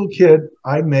I was a little kid,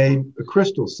 I made a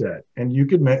crystal set, and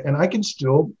I can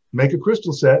still make a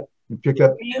crystal set and pick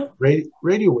up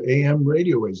radio, AM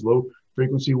radio waves, low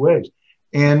frequency waves.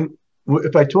 And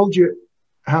if I told you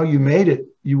how you made it,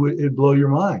 it'd blow your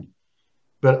mind.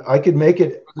 But I could make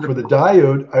it for the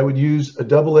diode. I would use a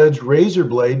double-edged razor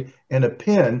blade and a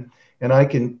pin, and I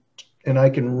can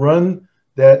run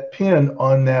that pin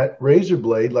on that razor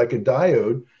blade like a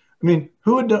diode. I mean,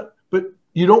 who would know? But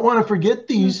you don't want to forget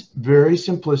these very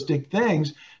simplistic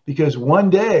things, because one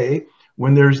day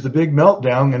when there's the big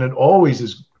meltdown, and it always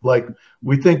is, like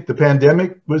we think the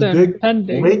pandemic was big.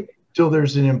 Wait till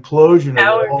there's an implosion.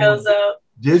 Power goes out.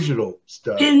 Digital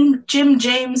stuff. Jim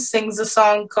James sings a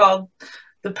song called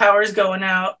 "The Power's Going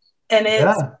Out," and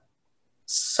it's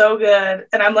so good.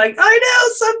 And I'm like, I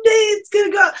know someday it's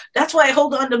gonna go. That's why I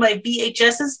hold on to my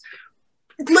VHSs.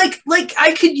 Like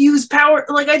I could use power.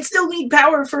 Like I'd still need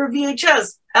power for a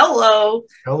VHS. Hello.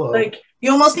 Like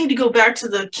you almost need to go back to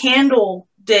the candle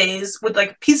days with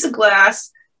like a piece of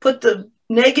glass, put the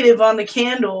negative on the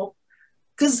candle,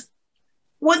 because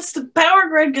once the power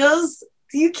grid goes,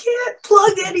 you can't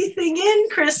plug anything in,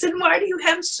 Christin. Why do you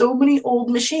have so many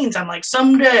old machines? I'm like,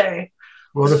 someday.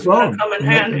 Well, the phone. Come in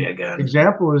handy again.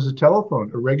 Example is a telephone,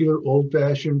 a regular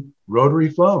old-fashioned rotary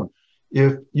phone.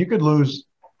 If you could lose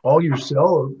all your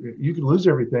cell, you could lose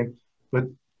everything, but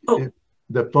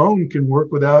the phone can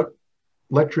work without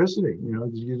electricity.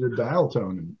 You get a dial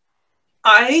tone.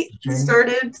 I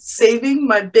started saving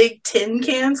my big tin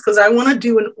cans because I want to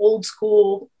do an old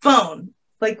school phone.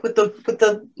 Like with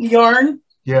the yarn.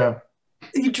 Yeah.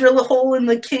 You drill a hole in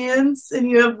the cans, and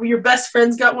you have your best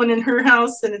friend's got one in her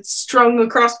house, and it's strung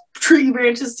across tree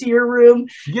branches to your room.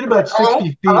 You get about 60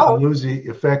 feet and lose the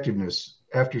effectiveness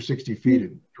after 60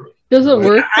 feet. Does it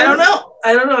work? I don't know.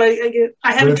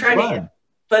 I haven't tried it yet,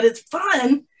 but it's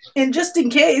fun. And just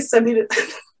in case, I mean.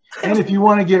 And if you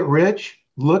want to get rich,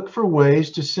 look for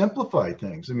ways to simplify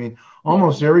things. I mean,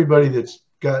 almost everybody that's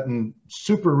gotten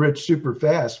super rich super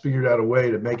fast figured out a way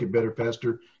to make it better,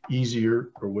 faster, easier,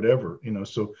 or whatever.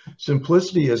 So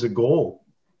simplicity as a goal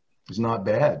is not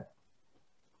bad.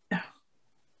 Yeah,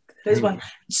 that is one.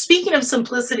 Speaking of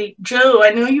simplicity, Joe,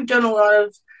 I know you've done a lot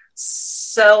of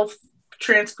self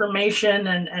transformation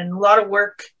and a lot of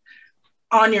work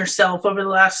on yourself over the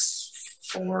last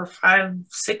 4, 5,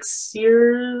 6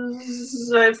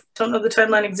 years. I don't know the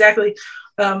timeline exactly.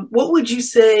 What would you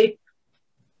say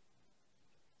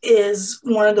is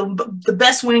one of the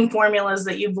best winning formulas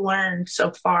that you've learned so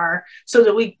far, so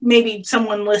that maybe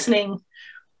someone listening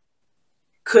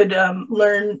could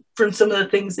learn from some of the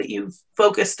things that you've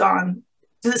focused on,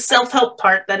 the self-help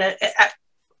part that it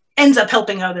ends up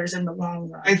helping others in the long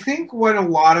run? I think what a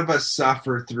lot of us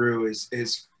suffer through is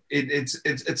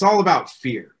it's all about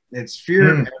fear. It's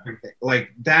fear of everything.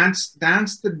 Like that's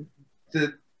the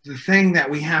thing that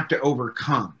we have to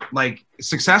overcome. Like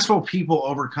successful people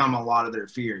overcome a lot of their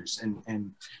fears,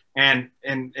 and and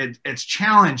it's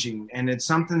challenging, and it's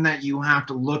something that you have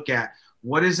to look at.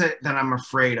 What is it that I'm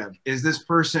afraid of? Is this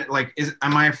person like,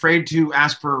 am I afraid to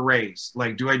ask for a raise?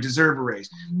 Like, do I deserve a raise?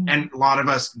 And a lot of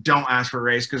us don't ask for a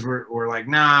raise because we're like,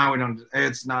 nah, we don't,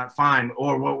 it's not fine.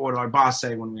 Or what would our boss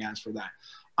say when we ask for that?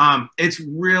 It's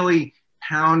really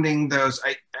pounding those.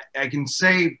 I can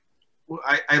say,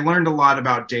 I learned a lot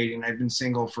about dating. I've been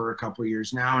single for a couple of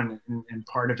years now. And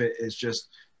part of it is just,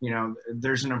 you know,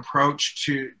 there's an approach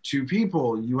to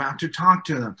people. You have to talk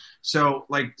to them. So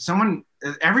like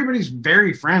everybody's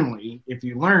very friendly if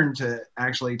you learn to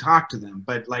actually talk to them.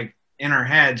 But like in our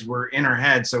heads, we're in our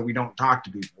heads, so we don't talk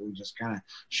to people. We just kind of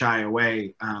shy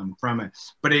away from it.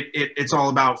 But it's all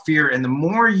about fear. And the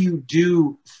more you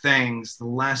do things, the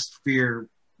less fear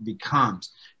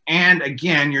becomes. And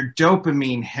again, your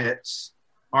dopamine hits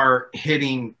are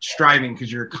hitting striving because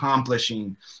you're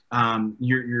accomplishing,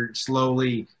 you're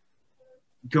slowly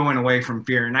going away from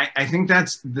fear. And I think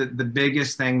that's the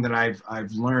biggest thing that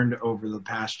I've learned over the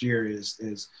past year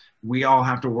is we all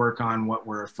have to work on what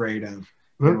we're afraid of.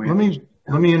 Let me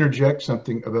interject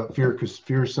something about fear, because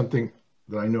fear is something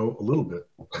that I know a little bit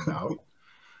about.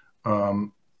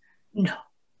 No.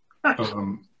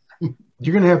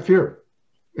 You're going to have fear.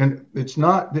 And it's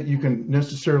not that you can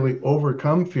necessarily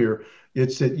overcome fear.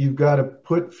 It's that you've got to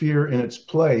put fear in its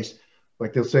place.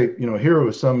 Like they'll say, you know, a hero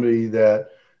is somebody that,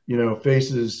 you know,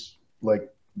 faces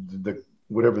like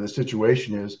whatever the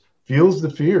situation is, feels the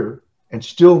fear and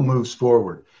still moves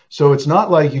forward. So it's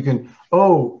not like you can,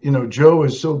 oh, you know, Joe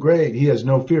is so great, he has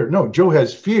no fear. No, Joe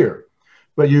has fear,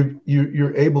 but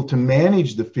you're able to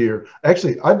manage the fear.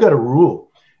 Actually, I've got a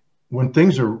rule.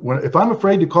 If I'm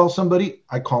afraid to call somebody,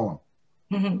 I call them.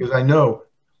 Because I know,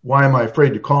 why am I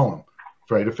afraid to call them?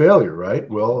 Afraid of failure, right?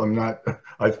 Well,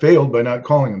 I failed by not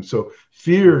calling them. So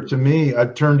fear, to me,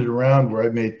 I've turned it around where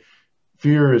I've made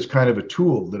fear as kind of a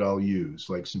tool that I'll use,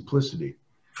 like simplicity.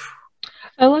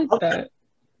 I like that.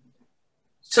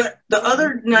 So the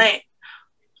other night,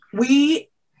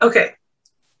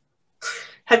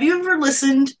 have you ever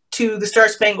listened to the Star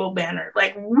Spangled Banner?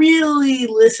 Like really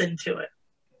listen to it?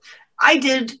 I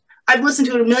did. I've listened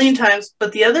to it a million times,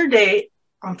 but the other day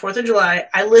on 4th of July,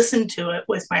 I listened to it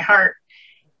with my heart.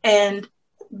 And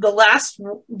the last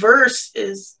verse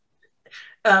is,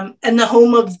 and the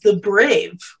home of the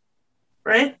brave,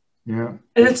 right? Yeah.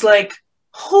 And it's like,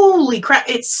 holy crap,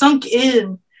 it sunk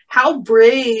in how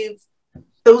brave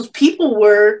those people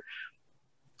were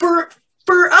for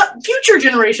future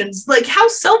generations. Like, how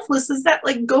selfless is that?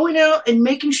 Like, going out and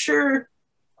making sure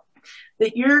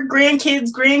that your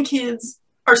grandkids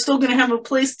are still going to have a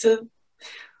place to,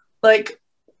 like,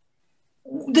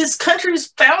 this country is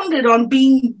founded on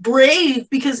being brave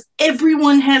because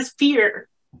everyone has fear.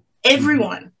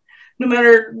 Everyone. No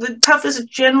matter the toughest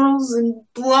generals and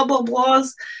blah, blah, blahs.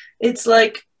 It's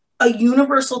like a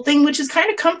universal thing, which is kind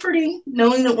of comforting,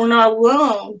 knowing that we're not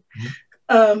alone.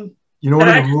 You know, one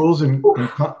of the rules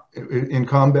in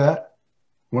combat,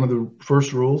 one of the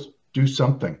first rules, do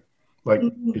something. Like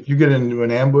if you get into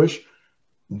an ambush,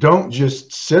 don't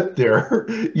just sit there.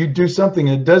 You do something.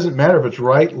 And it doesn't matter if it's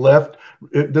right, left.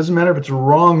 It doesn't matter if it's a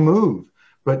wrong move,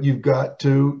 but you've got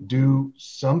to do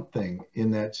something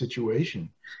in that situation.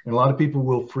 And a lot of people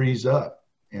will freeze up,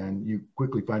 and you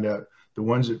quickly find out the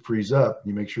ones that freeze up,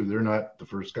 you make sure they're not the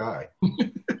first guy.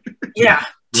 Yeah.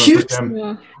 You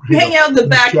hang out in the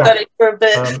back buddy for a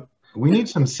bit. We need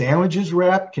some sandwiches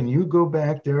wrapped. Can you go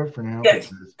back there for now? Yeah,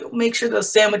 go make sure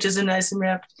those sandwiches are nice and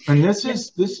wrapped. And this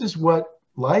is what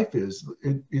life is.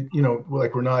 You know,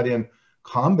 like we're not in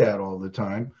combat all the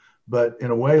time, but in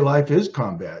a way, life is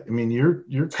combat. I mean, you're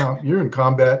in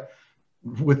combat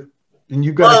with, and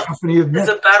you've got a company of men.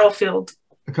 It's a battlefield.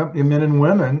 A company of men and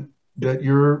women that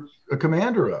you're a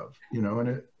commander of, you know,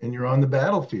 and you're on the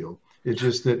battlefield. It's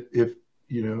just that if,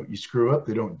 you know, you screw up,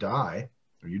 they don't die,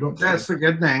 or you don't die. That's a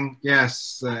good thing.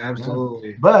 Yes,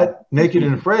 absolutely. Yeah. But naked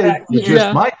and afraid, you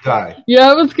just might die.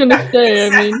 Yeah, I was gonna say.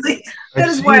 I mean, that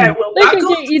is why I will they not can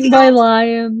go get eaten by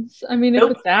lions. I mean,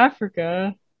 if it's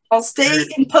Africa, I'll stay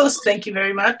in post. Thank you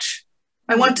very much.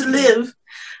 I want to live.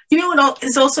 You know what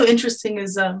is also interesting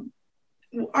is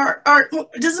our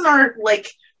like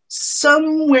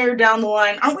somewhere down the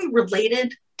line, aren't we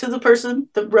related to the person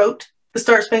that wrote the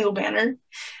Star Spangled Banner?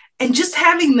 And just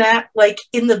having that like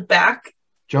in the back.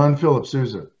 John Philip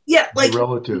Sousa. Yeah, like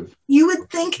relative. You would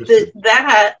think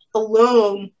that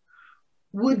alone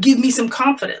would give me some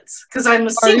confidence because I'm a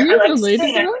singer. Are you I like related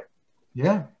to sing. To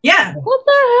yeah. Yeah. What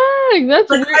the heck? That's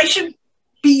like weird. I should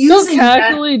be using don't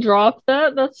casually drop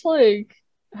that. That's like,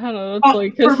 I don't know. It's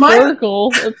like for historical.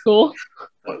 That's cool.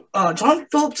 John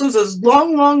Phillips was his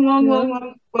long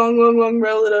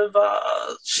relative.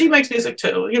 She makes music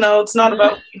too. You know, it's not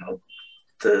about, you know,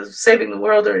 the saving the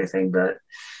world or anything, but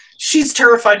she's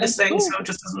terrified to sing, so it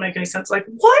just doesn't make any sense. Like,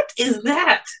 what is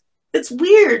that? It's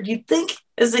weird. You'd think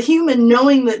as a human,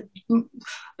 knowing that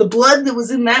the blood that was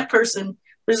in that person,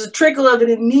 there's a trickle of it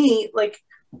in me. Like,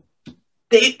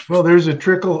 well, there's a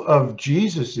trickle of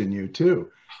Jesus in you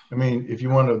too. I mean, if you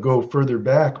want to go further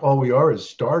back, all we are is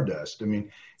stardust. I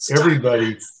mean,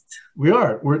 everybody,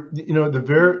 we're, you know,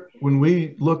 when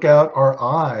we look out our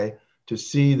eye to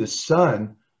see the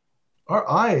sun, our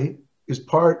eye is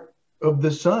part of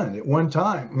the sun at one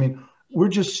time. I mean, we're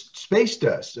just space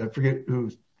dust. I forget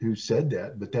who said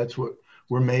that, but that's what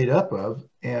we're made up of.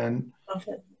 And,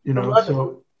 you know,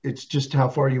 so it's just how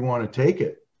far you want to take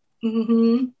it.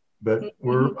 Mm-hmm. But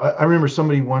I remember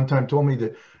somebody one time told me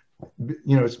that,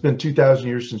 you know, it's been 2,000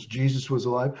 years since Jesus was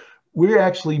alive. We're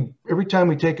actually, every time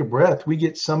we take a breath, we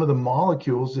get some of the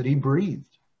molecules that he breathed.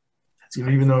 You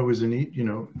know, even though it was you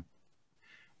know,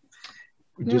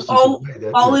 just all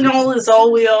in all is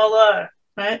all we all are,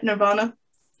 right? Nirvana.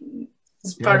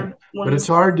 But it's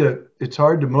hard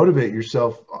to motivate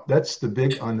yourself. That's the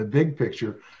big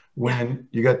picture when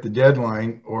you got the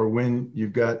deadline, or when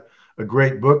you've got a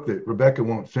great book that Rebecca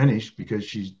won't finish because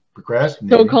she's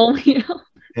procrastinating. Don't call me out.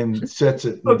 And sets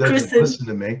it and doesn't listen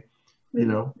to me, you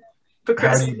know.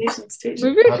 Procrastination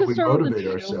station. Maybe How do we motivate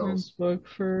ourselves? Book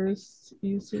first,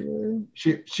 easier.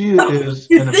 She is.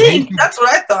 You think? That's what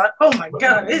I thought. Oh my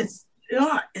God, it's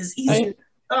not as easy.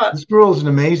 This girl is an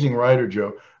amazing writer,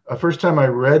 Joe. First time I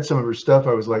read some of her stuff,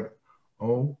 I was like,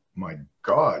 oh my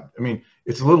God. I mean,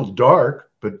 it's a little dark,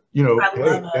 but you know,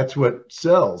 hey, that's what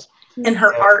sells. And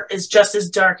her art is just as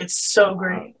dark. It's so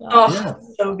great.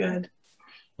 So good.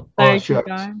 Thank you,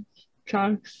 guys.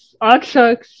 Chunks.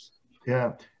 Chucks.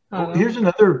 Yeah. Well, here's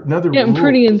another getting rule.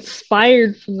 Pretty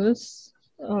inspired from this.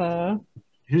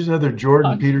 Here's another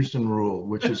Jordan Peterson rule,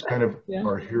 which is kind of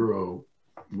our hero,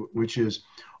 which is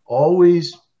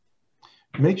always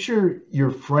make sure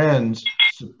your friends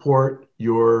support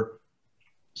your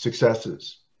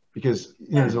successes. Because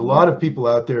you know, there's a lot of people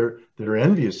out there that are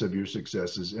envious of your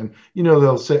successes, and you know,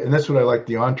 they'll say, and that's what I like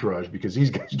the entourage, because these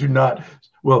guys do not.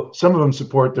 Well, some of them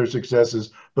support their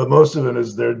successes, but most of it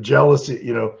is their jealousy,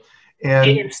 you know,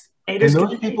 and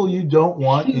those people you don't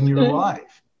want in your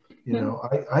life. You know,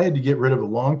 I had to get rid of a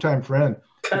longtime friend,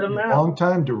 cut him out, long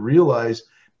time to realize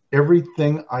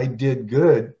everything I did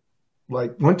good.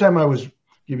 Like one time, I was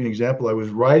give you an example. I was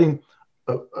writing.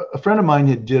 A friend of mine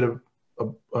had did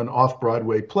an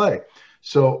off-Broadway play.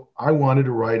 So I wanted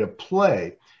to write a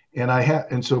play,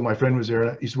 and so my friend was there,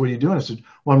 and he said, what are you doing? I said,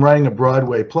 well, I'm writing a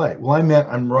Broadway play. Well, I meant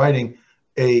I'm writing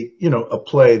a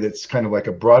play that's kind of like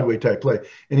a Broadway type play.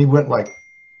 And he went like,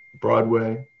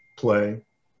 Broadway play,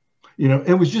 you know,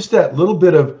 it was just that little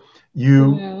bit of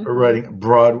are writing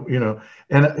broad, you know,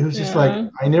 and it was just like,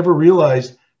 I never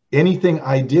realized anything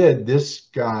I did, this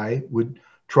guy would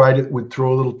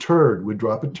throw a little turd, would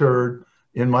drop a turd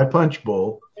in my punch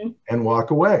bowl and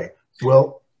walk away.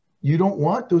 Well, you don't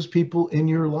want those people in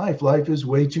your life. Life is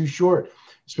way too short,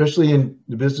 especially in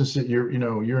the business that you're in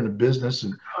a business,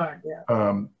 and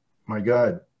my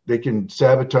God, they can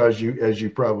sabotage you, as you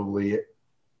probabed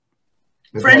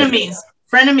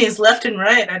frenemies left and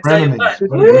right. I tell you what.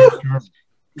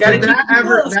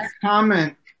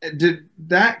 Did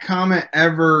that comment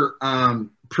ever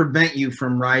prevent you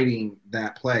from writing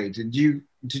that play? Did you?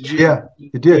 Yeah,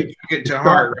 it did. You took it to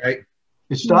heart, right?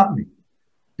 It stopped me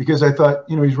because I thought,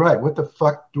 he's right. What the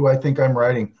fuck do I think I'm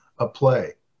writing a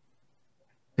play?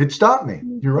 It stopped me.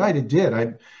 You're right. It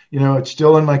did. It's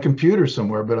still in my computer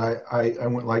somewhere, but I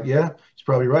went like, yeah, he's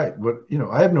probably right. But,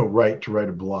 I have no right to write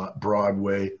a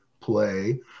Broadway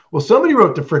play. Well, somebody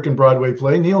wrote the frickin' Broadway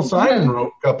play. Neil Simon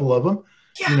wrote a couple of them,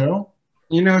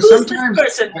 Who's sometimes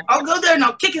this person? I'll go there and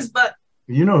I'll kick his butt.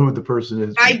 You know who the person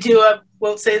is. I do. I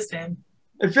won't say his name.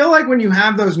 I feel like when you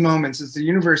have those moments, it's the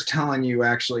universe telling you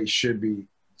actually should be,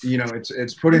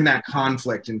 it's putting that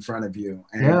conflict in front of you.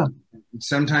 And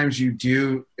sometimes you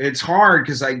do, it's hard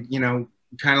because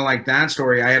kind of like that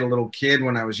story. I had a little kid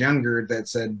when I was younger that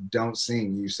said, don't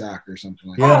sing, you suck, or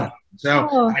something like that.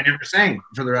 So I never sang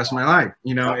for the rest of my life.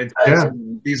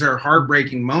 These are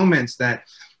heartbreaking moments that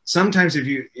sometimes if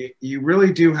you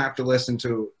really do have to listen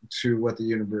to what the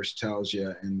universe tells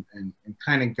you and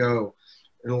kind of go.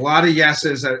 And a lot of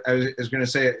yeses. I was going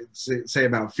to say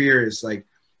about fear is like,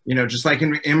 just like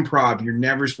in improv, you're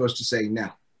never supposed to say no.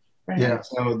 Right. Yeah.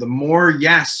 So the more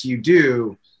yes you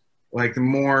do, like the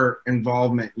more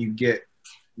involvement you get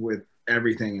with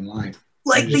everything in life.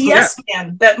 Like the Yes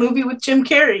Man, that movie with Jim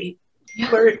Carrey,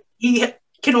 where he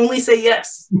can only say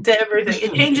yes to everything.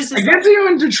 It changes his It gets you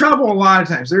into trouble a lot of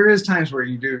times. There is times where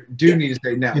you do need to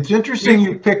say no. It's interesting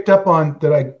you picked up on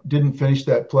that. I didn't finish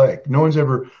that play. No one's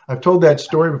ever, I've told that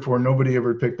story before. Nobody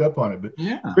ever picked up on it. But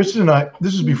Yeah. Kristen and I,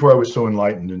 this is before I was so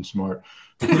enlightened and smart.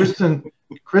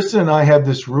 Kristen and I have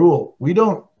this rule. We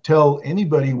don't tell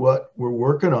anybody what we're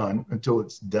working on until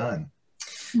it's done.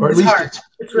 Or at It's least hard.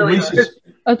 It's really hard.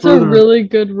 That's further- a really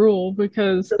good rule,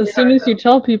 because Really as soon hard, as you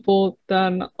tell people,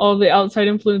 then all the outside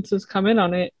influences come in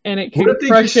on it, and it can What if they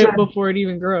crush just it said- before it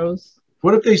even grows.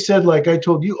 What if they said, like I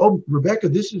told you, oh, Rebecca,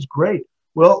 this is great.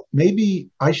 Well, maybe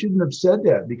I shouldn't have said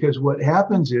that, because what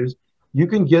happens is you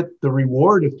can get the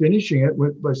reward of finishing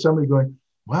it by somebody going,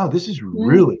 wow, this is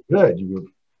really good. You go,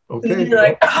 And okay, then you're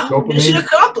like, oh, mission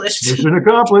accomplished. mission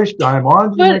accomplished. I'm on to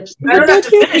the But, next I don't but have don't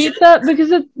to you finish hate it. that? Because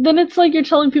then it's like you're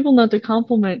telling people not to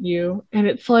compliment you, and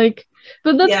it's like,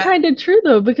 but that's Yeah. kind of true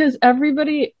though, because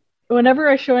everybody, whenever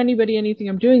I show anybody anything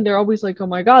I'm doing, they're always like, oh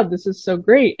my God, this is so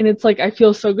great. And it's like, I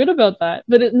feel so good about that.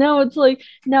 But now it's like,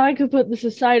 now I could put this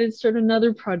aside and start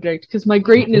another project, because my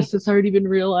greatness has already been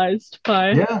realized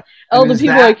by Yeah. all And the is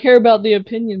people that- I care about the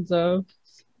opinions of.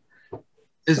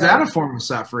 Is that a form of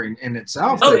suffering in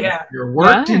itself? Oh, that yeah. Your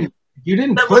work Yeah. you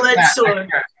didn't put Double-edged that sword.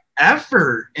 extra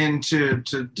effort into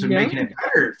Yeah. making it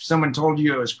better. If someone told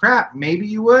you it was crap, maybe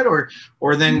you would,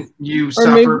 or then you Or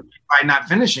suffer by not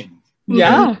finishing.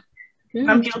 Yeah.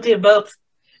 Yeah. I'm guilty of both.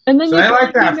 And then So you I feel like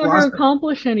like you that never philosophy.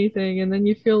 accomplish anything, and then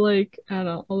you feel like, I don't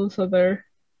know, all this other.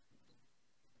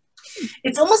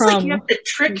 It's almost like you From- have to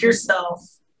trick yourself,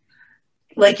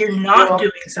 like you're not Well,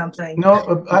 doing something.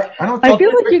 No, I don't. I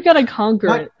feel like you gotta conquer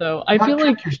not- it though. I not feel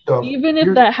trick like yourself. even if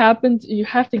You're- that happens, you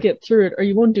have to get through it, or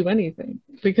you won't do anything.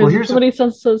 Because if here's somebody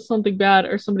says something bad,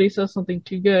 or somebody says something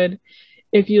too good,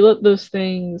 if you let those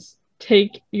things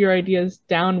take your ideas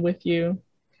down with you,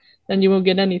 then you won't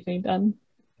get anything done.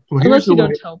 well, Unless you the don't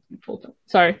way- tell people.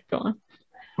 Sorry, go on.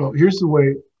 Well, here's the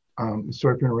way.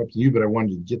 Sorry for interrupting you, but I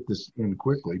wanted to get this in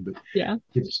quickly. But Yeah.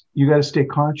 it's you got to stay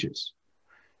conscious.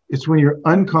 It's when you're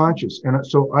unconscious, and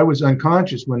so I was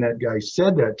unconscious when that guy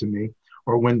said that to me,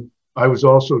 or when I was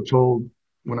also told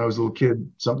when I was a little kid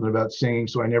something about singing,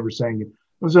 so I never sang it.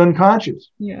 I was unconscious.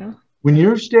 Yeah. When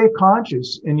you stay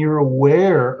conscious and you're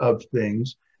aware of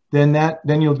things, then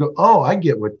you'll go, oh, I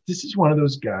get what this is. One of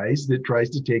those guys that tries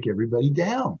to take everybody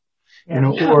down,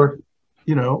 Yeah. or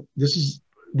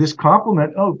this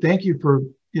compliment. Oh, thank you for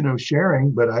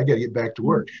sharing, but I got to get back to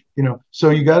work. So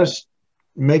you got to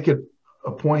make it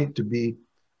a point to be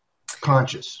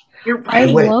conscious. You're I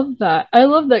right. Wait. love that. I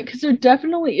love that, because there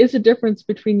definitely is a difference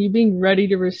between you being ready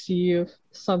to receive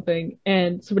something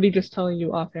and somebody just telling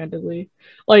you offhandedly.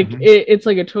 Like Mhm. it's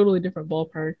like a totally different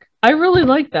ballpark. I really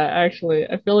like that, actually.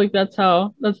 I feel like that's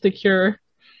the cure.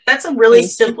 That's a really Like,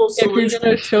 simple If you're solution.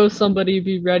 gonna show somebody,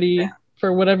 be ready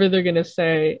for whatever they're gonna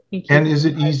say. keep And is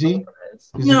it your eyes easy? on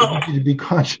it. Is No. it easy to be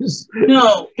conscious?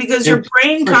 No, because your It's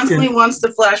brain freaking- constantly wants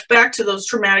to flash back to those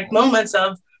traumatic moments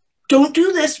of, don't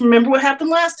do this. Remember what happened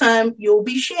last time. You'll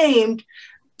be shamed.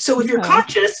 So if you're Yeah.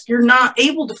 conscious, you're not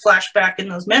able to flash back in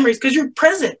those memories because you're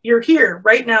present. You're here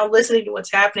right now listening to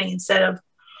what's happening instead of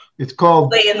It's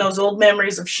called playing those old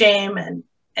memories of shame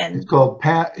It's called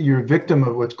you're a victim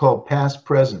of what's called past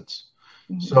presence.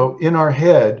 So in our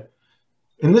head,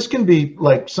 and this can be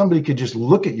like somebody could just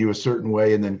look at you a certain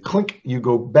way and then clink, you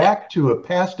go back to a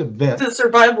past event, it's a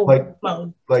survival like-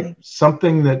 mode. like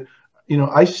something that,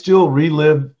 I still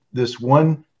relive this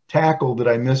one tackle that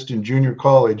I missed in junior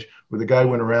college where the guy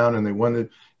went around and they won the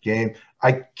game.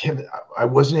 I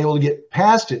wasn't able to get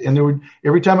past it. And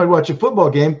every time I'd watch a football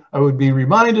game, I would be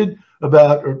reminded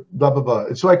about or blah, blah, blah.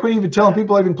 And so I couldn't even tell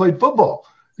people I even played football.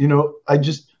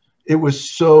 It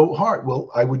was so hard. Well,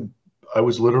 I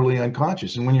was literally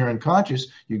unconscious. And when you're unconscious,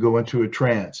 you go into a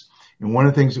trance. And one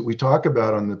of the things that we talk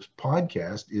about on the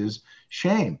podcast is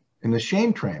shame and the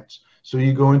shame trance. So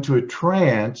you go into a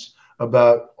trance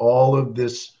about all of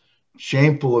this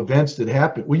shameful events that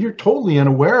happen. Well, you're totally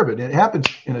unaware of it. And it happens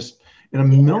in a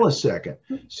millisecond.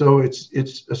 So it's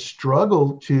a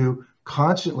struggle to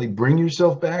constantly bring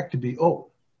yourself back to be, oh,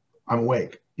 I'm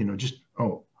awake.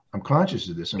 I'm conscious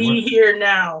of this. Be here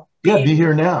now. Be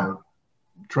here now.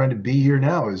 Trying to be here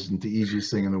now isn't the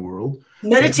easiest thing in the world.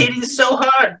 Meditating is so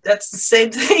hard. That's the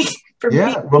same thing for me.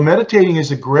 Yeah. Well, meditating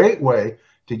is a great way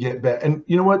to get back. And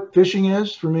you know what fishing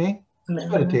is for me? It's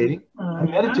meditating. I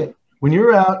meditate. When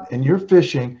you're out and you're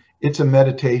fishing, it's a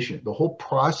meditation. The whole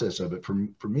process of it, for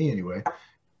me anyway,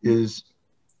 is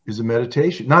a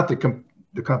meditation. Not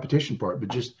the competition part, but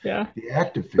just Yeah. the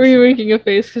act of Were you fishing. making a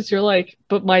face because you're like,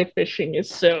 but my fishing is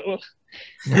so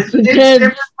It's intense.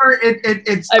 different.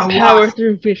 It's I a power lot.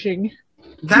 through fishing.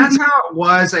 that's how it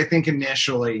was, I think,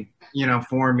 initially,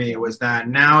 for me. It was that.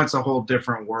 Now it's a whole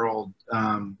different world.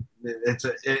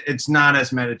 It's not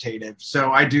as meditative.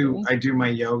 So I do my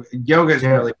yoga. Yoga is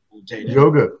really meditative.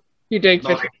 Yoga. You take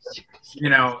like, Any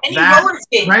that roller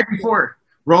skating? right before.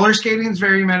 Roller skating is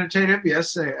very meditative.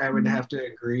 Yes, I would have to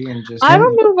agree. And just I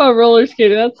don't know about roller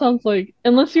skating. That sounds like,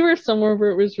 unless you were somewhere where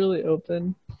it was really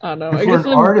open. I don't know. If I we're guess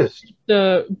an artist.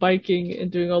 the biking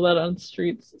and doing all that on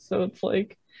streets, so it's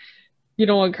like you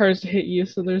don't want cars to hit you,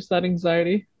 so there's that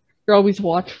anxiety. You're always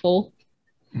watchful.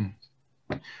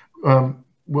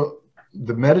 Well,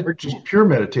 just pure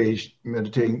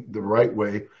meditating the right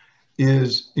way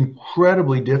is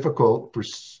incredibly difficult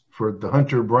for the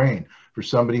hunter brain, for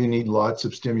somebody who needs lots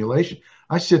of stimulation.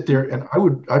 I sit there and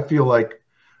I feel like,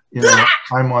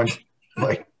 I'm on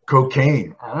like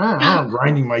cocaine,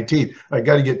 grinding my teeth. I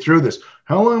got to get through this.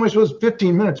 How long am I supposed?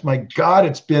 15 minutes. My God,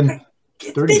 it's been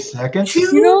 30 seconds.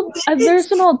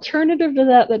 There's an alternative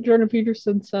to that Jordan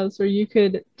Peterson says, where you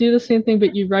could do the same thing,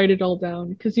 but you write it all down.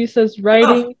 Because he says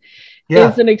writing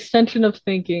is an extension of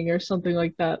thinking or something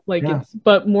like that.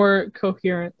 But more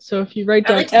coherent. So if you write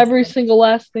down every single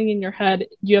last thing in your head,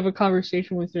 you have a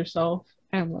conversation with yourself.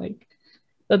 And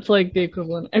that's like the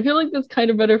equivalent. I feel like that's kind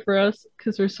of better for us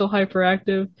because we're so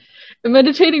hyperactive. And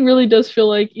meditating really does feel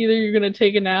like either you're going to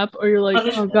take a nap or you're like,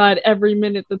 oh God, every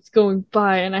minute that's going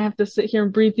by and I have to sit here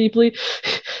and breathe deeply.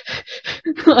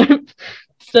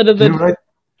 Instead of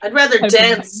I'd rather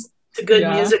dance to good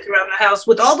music around the house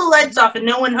with all the lights off and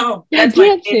no one home. Yeah, that's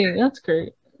dancing. That's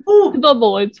great. With all the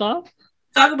lights off.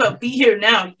 Talk about be here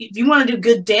now. If you want to do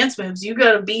good dance moves, you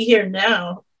got to be here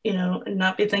now, and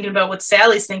not be thinking about what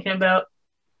Sally's thinking about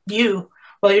you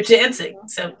while you're dancing.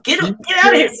 So get out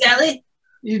of here, Sally.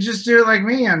 You just do it like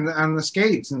me on the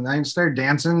skates, and I start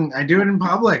dancing. I do it in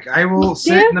public. I will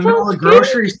sit in the middle of the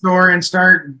grocery store and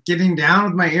start getting down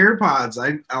with my earpods.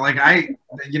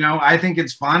 I think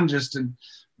it's fun just to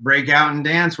break out and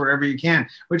dance wherever you can,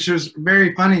 which was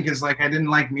very funny because I didn't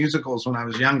like musicals when I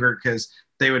was younger because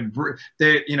they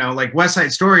like West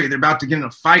Side Story, they're about to get in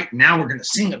a fight. Now we're going to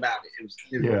sing about it.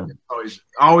 It was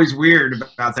always weird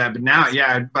about that. But now,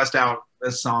 I'd bust out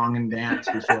a song and dance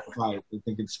before a fight. I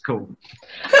think it's cool.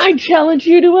 I challenge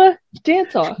you to a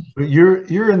dance off. But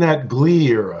you're in that Glee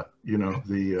era,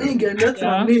 ain't got nothing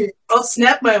on me. I'll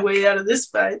snap my way out of this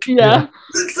fight. Yeah.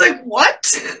 It's like,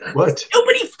 what? What?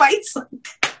 Nobody fights like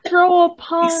that. Throw a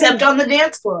punch. Except on the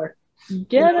dance floor.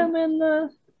 Get him in the...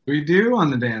 We do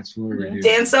on the dance floor. We do.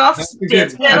 Dance offs,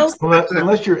 dance battles.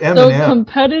 Unless you're Eminem. So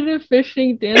competitive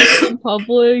fishing, dancing in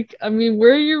public. I mean,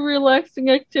 where are your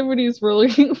relaxing activities we're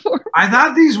looking for? I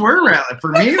thought these were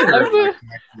for me.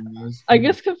 I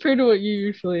guess compared to what you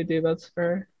usually do, that's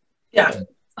fair. Yeah.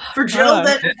 For Joe,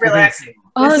 that's relaxing.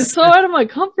 Oh, it's so out of my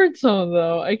comfort zone,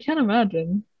 though. I can't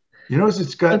imagine. As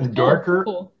it's gotten darker.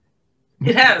 Cool.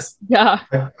 It has. Yeah.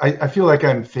 I feel like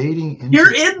I'm fading into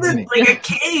You're in a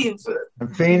cave.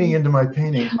 I'm fading into my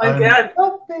painting. Oh my God.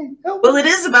 Help me. Well, it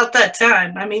is about that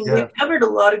time. I mean, we've covered a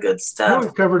lot of good stuff.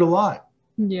 We've covered a lot.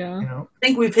 Yeah. I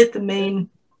think we've hit the main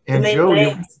Joe,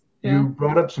 veins. You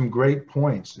brought up some great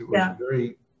points. It was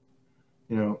very,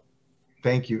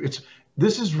 thank you.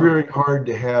 This is very hard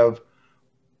to have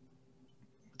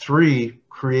 3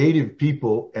 creative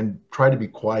people and try to be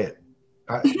quiet.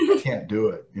 I can't do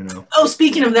it, Oh,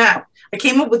 speaking of that, I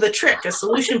came up with a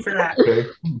solution for that. Okay.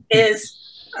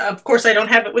 Is, of course, I don't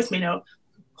have it with me now.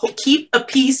 Keep a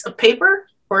piece of paper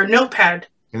or a notepad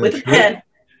with a pen,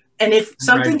 and if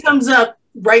something comes up,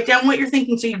 write down what you're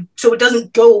thinking so it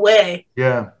doesn't go away.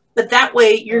 Yeah. But that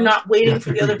way, you're not waiting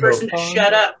for the other person to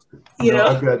shut up.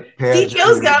 I've got pads. See,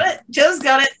 Joe's got it. Joe's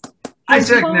got it. I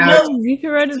took notes. You can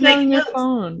write it down on your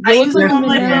phone. I use it on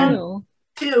my phone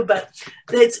too, but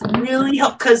it's really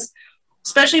helpful because,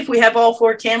 especially if we have all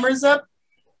 4 cameras up,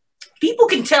 people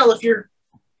can tell if you're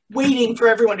waiting for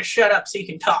everyone to shut up so you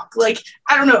can talk.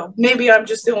 I don't know. Maybe I'm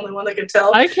just the only one that can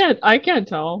tell. I can't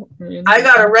tell. I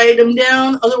gotta write them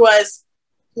down. Otherwise,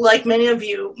 like many of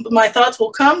you, my thoughts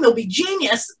will come. They'll be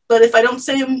genius, but if I don't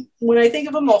say them when I think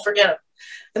of them, I'll forget them.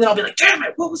 And then I'll be like, damn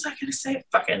it, what was I gonna say?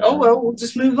 Fucking, oh well, we'll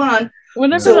just move on.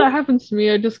 Whenever that happens to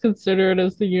me, I just consider it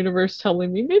as the universe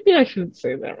telling me, maybe I shouldn't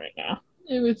say that right now.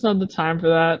 Maybe it's not the time for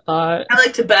that thought. I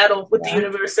like to battle with the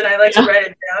universe, and I like to write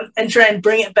it down and try and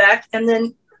bring it back. And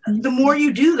then the more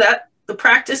you do that, the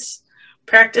practice,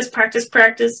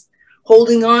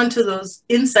 holding on to those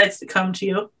insights that come to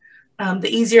you, the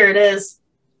easier it is.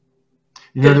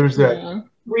 There's that.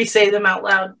 Re-say them out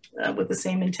loud with the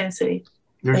same intensity.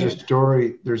 There's a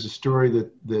story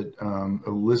that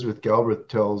Elizabeth Galbraith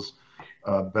tells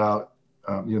about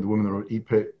the woman that wrote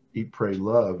Eat, Pray,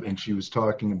 Love, and she was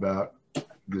talking about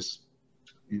this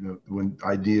you know, when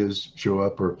ideas show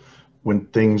up or when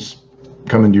things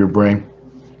come into your brain.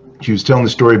 She was telling the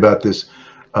story about this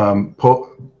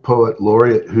poet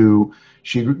laureate who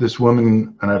this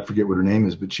woman, and I forget what her name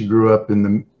is, but she grew up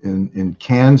in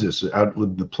Kansas, out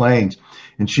with the plains,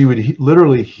 and she would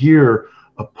literally hear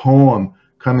a poem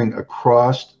coming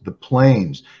across the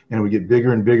plains, and it would get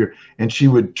bigger and bigger, and she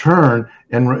would turn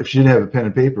and, if she didn't have a pen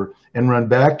and paper, and run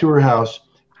back to her house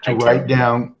to write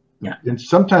down. Yeah. And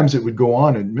sometimes it would go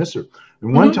on and miss her.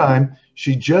 And one time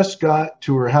she just got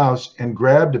to her house and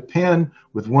grabbed a pen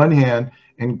with one hand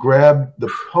and grabbed the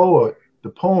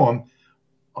poem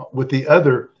with the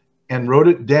other, and wrote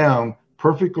it down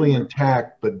perfectly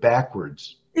intact, but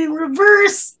backwards. In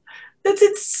reverse. That's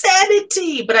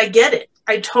insanity. But I get it.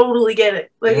 I totally get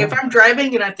it. Like, if I'm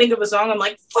driving and I think of a song, I'm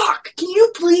like, fuck, can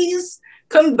you please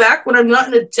come back when I'm not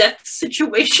in a death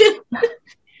situation?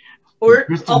 Or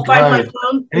I'll find my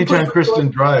phone. Anytime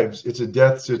Christin drives, it's a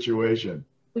death situation.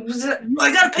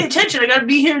 I gotta pay attention. I gotta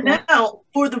be here now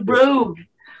for the road.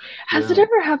 Has it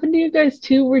ever happened to you guys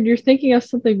too, where you're thinking of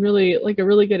something really, like a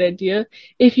really good idea?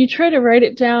 If you try to write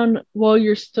it down while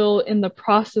you're still in the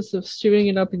process of stewing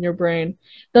it up in your brain,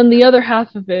 then the other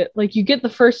half of it, like you get the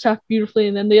first half beautifully,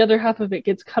 and then the other half of it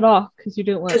gets cut off because you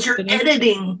didn't let it finish. Because you're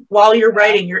editing while you're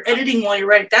writing. You're editing while you're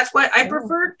writing. That's why I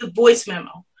prefer the voice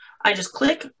memo. I just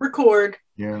click record.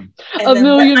 Yeah. A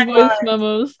million voice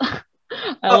memos.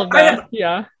 I love that.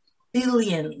 Yeah.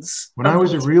 Billions. When I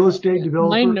was a real estate developer,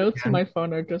 my notes on my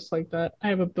phone are just like that. I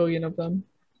have a billion of them.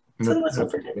 In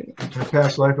my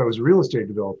past life, I was a real estate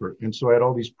developer, and so I had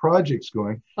all these projects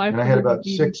going, and I had about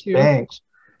 6 banks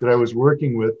that I was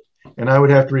working with, and I would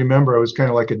have to remember. I was kind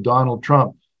of like a Donald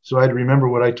Trump, so I had to remember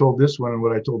what I told this one and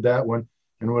what I told that one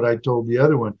and what I told the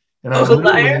other one, and I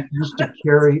literally used to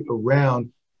carry around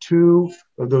 2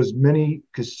 of those mini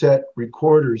cassette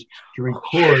recorders to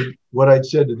record what I'd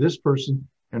said to this person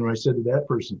and what I said to that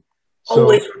person. So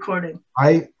always recording.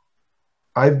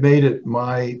 I've made it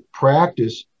my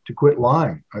practice to quit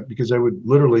lying, because I would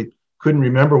literally couldn't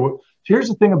remember what. Here's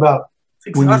the thing about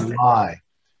when you lie.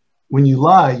 When you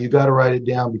lie, you got to write it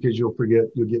down because you'll forget,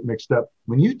 you'll get mixed up.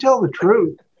 When you tell the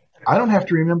truth, I don't have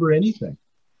to remember anything.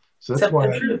 So that's why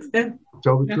I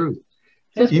tell the truth.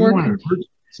 Even when it hurts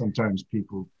sometimes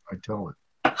people, I tell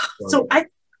it. So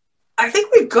I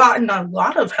think we've gotten a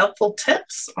lot of helpful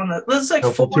tips on that. There's like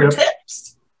 4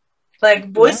 tips. Like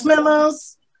voice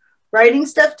memos, writing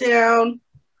stuff down,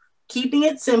 keeping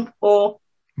it simple.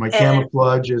 My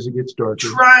camouflage as it gets darker.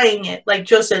 Trying it. Like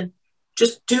Joe said,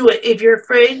 just do it. If you're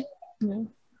afraid,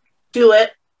 do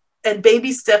it. And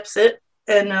baby steps it.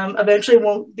 And eventually it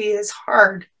won't be as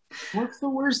hard. What's the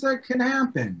worst that can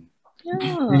happen?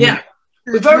 Yeah.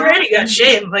 We've already got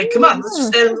shame. Like, come on, let's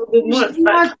just add a little bit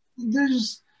more.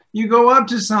 You go up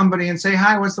to somebody and say,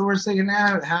 hi, what's the worst thing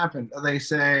that can happen? They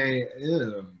say,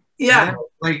 ew. Yeah.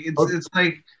 Like, it's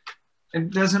like, it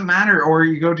doesn't matter. Or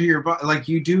you go to your, like,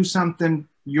 you do something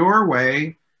your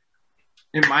way.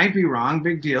 It might be wrong,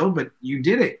 big deal, but you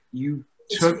did it. You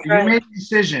made a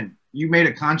decision. You made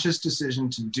a conscious decision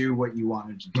to do what you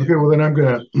wanted to do. Okay, well then I'm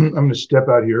gonna step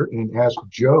out here and ask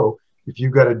Joe if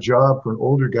you've got a job for an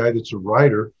older guy that's a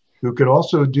writer who could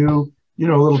also do, you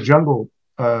know, a little jungle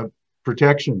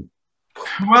protection.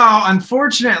 Well,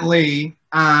 unfortunately,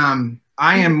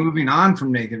 I am moving on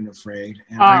from Naked and Afraid,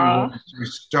 and I'm going to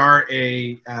start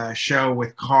a show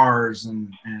with cars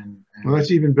and well, that's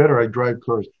even better. I drive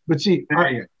cars, but see,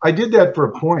 I did that for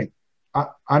a point.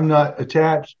 I'm not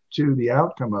attached to the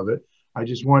outcome of it. I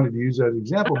just wanted to use that as an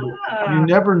example, but you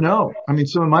never know. I mean,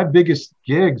 some of my biggest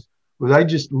gigs was I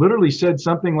just literally said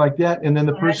something like that, and then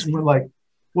the person went like,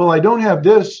 well, I don't have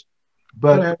this,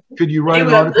 but could you write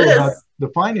an article about the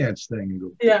finance thing? And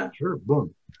go, yeah, sure,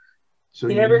 boom. So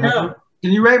you never know.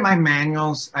 Can you write my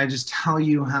manuals? I just tell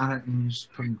you how to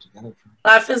just put them together.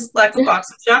 Life is like a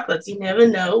box of chocolates. You never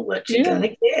know what you're going to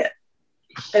get.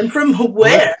 And from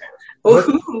where.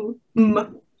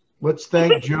 Let's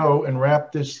thank Joe and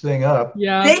wrap this thing up.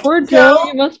 Yeah, poor Joe.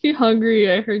 You must be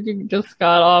hungry. I heard you just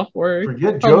got off work.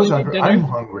 Forget Joe's hungry. I'm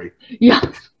hungry. Yeah.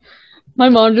 My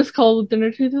mom just called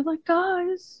dinner too. They're like,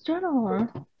 guys, dinner.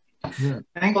 Yeah.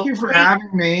 Thank you for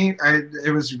having me.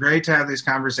 It was great to have these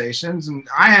conversations, and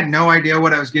I had no idea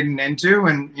what I was getting into,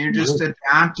 and you just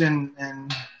adapt and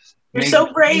you're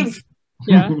so brave.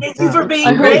 Yeah. Thank you for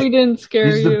being brave. I hope we didn't scare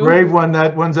you. He's the brave one.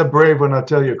 That one's a brave one, I'll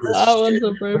tell you, Chris. That one's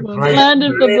a brave one. Land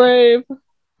of the brave.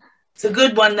 It's a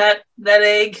good one, that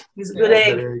egg. He's a good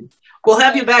egg. We'll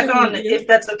have you back on if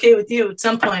that's okay with you at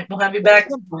some point. We'll have you back.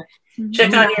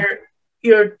 Check on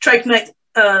your Trike Night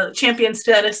champion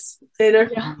status later.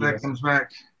 Yeah. That comes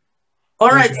back. All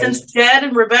right, since Chad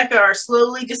and Rebecca are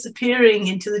slowly disappearing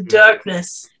into the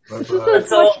darkness. This is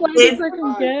as much light as I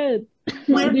can get.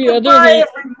 Bye,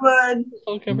 everyone.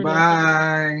 Okay,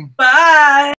 Bye.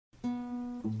 Bye.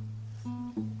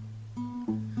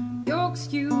 You're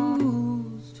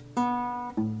excused,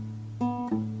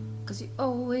 'cause you're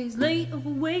always late,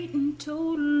 overweight, and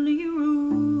totally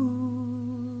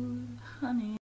rude, honey.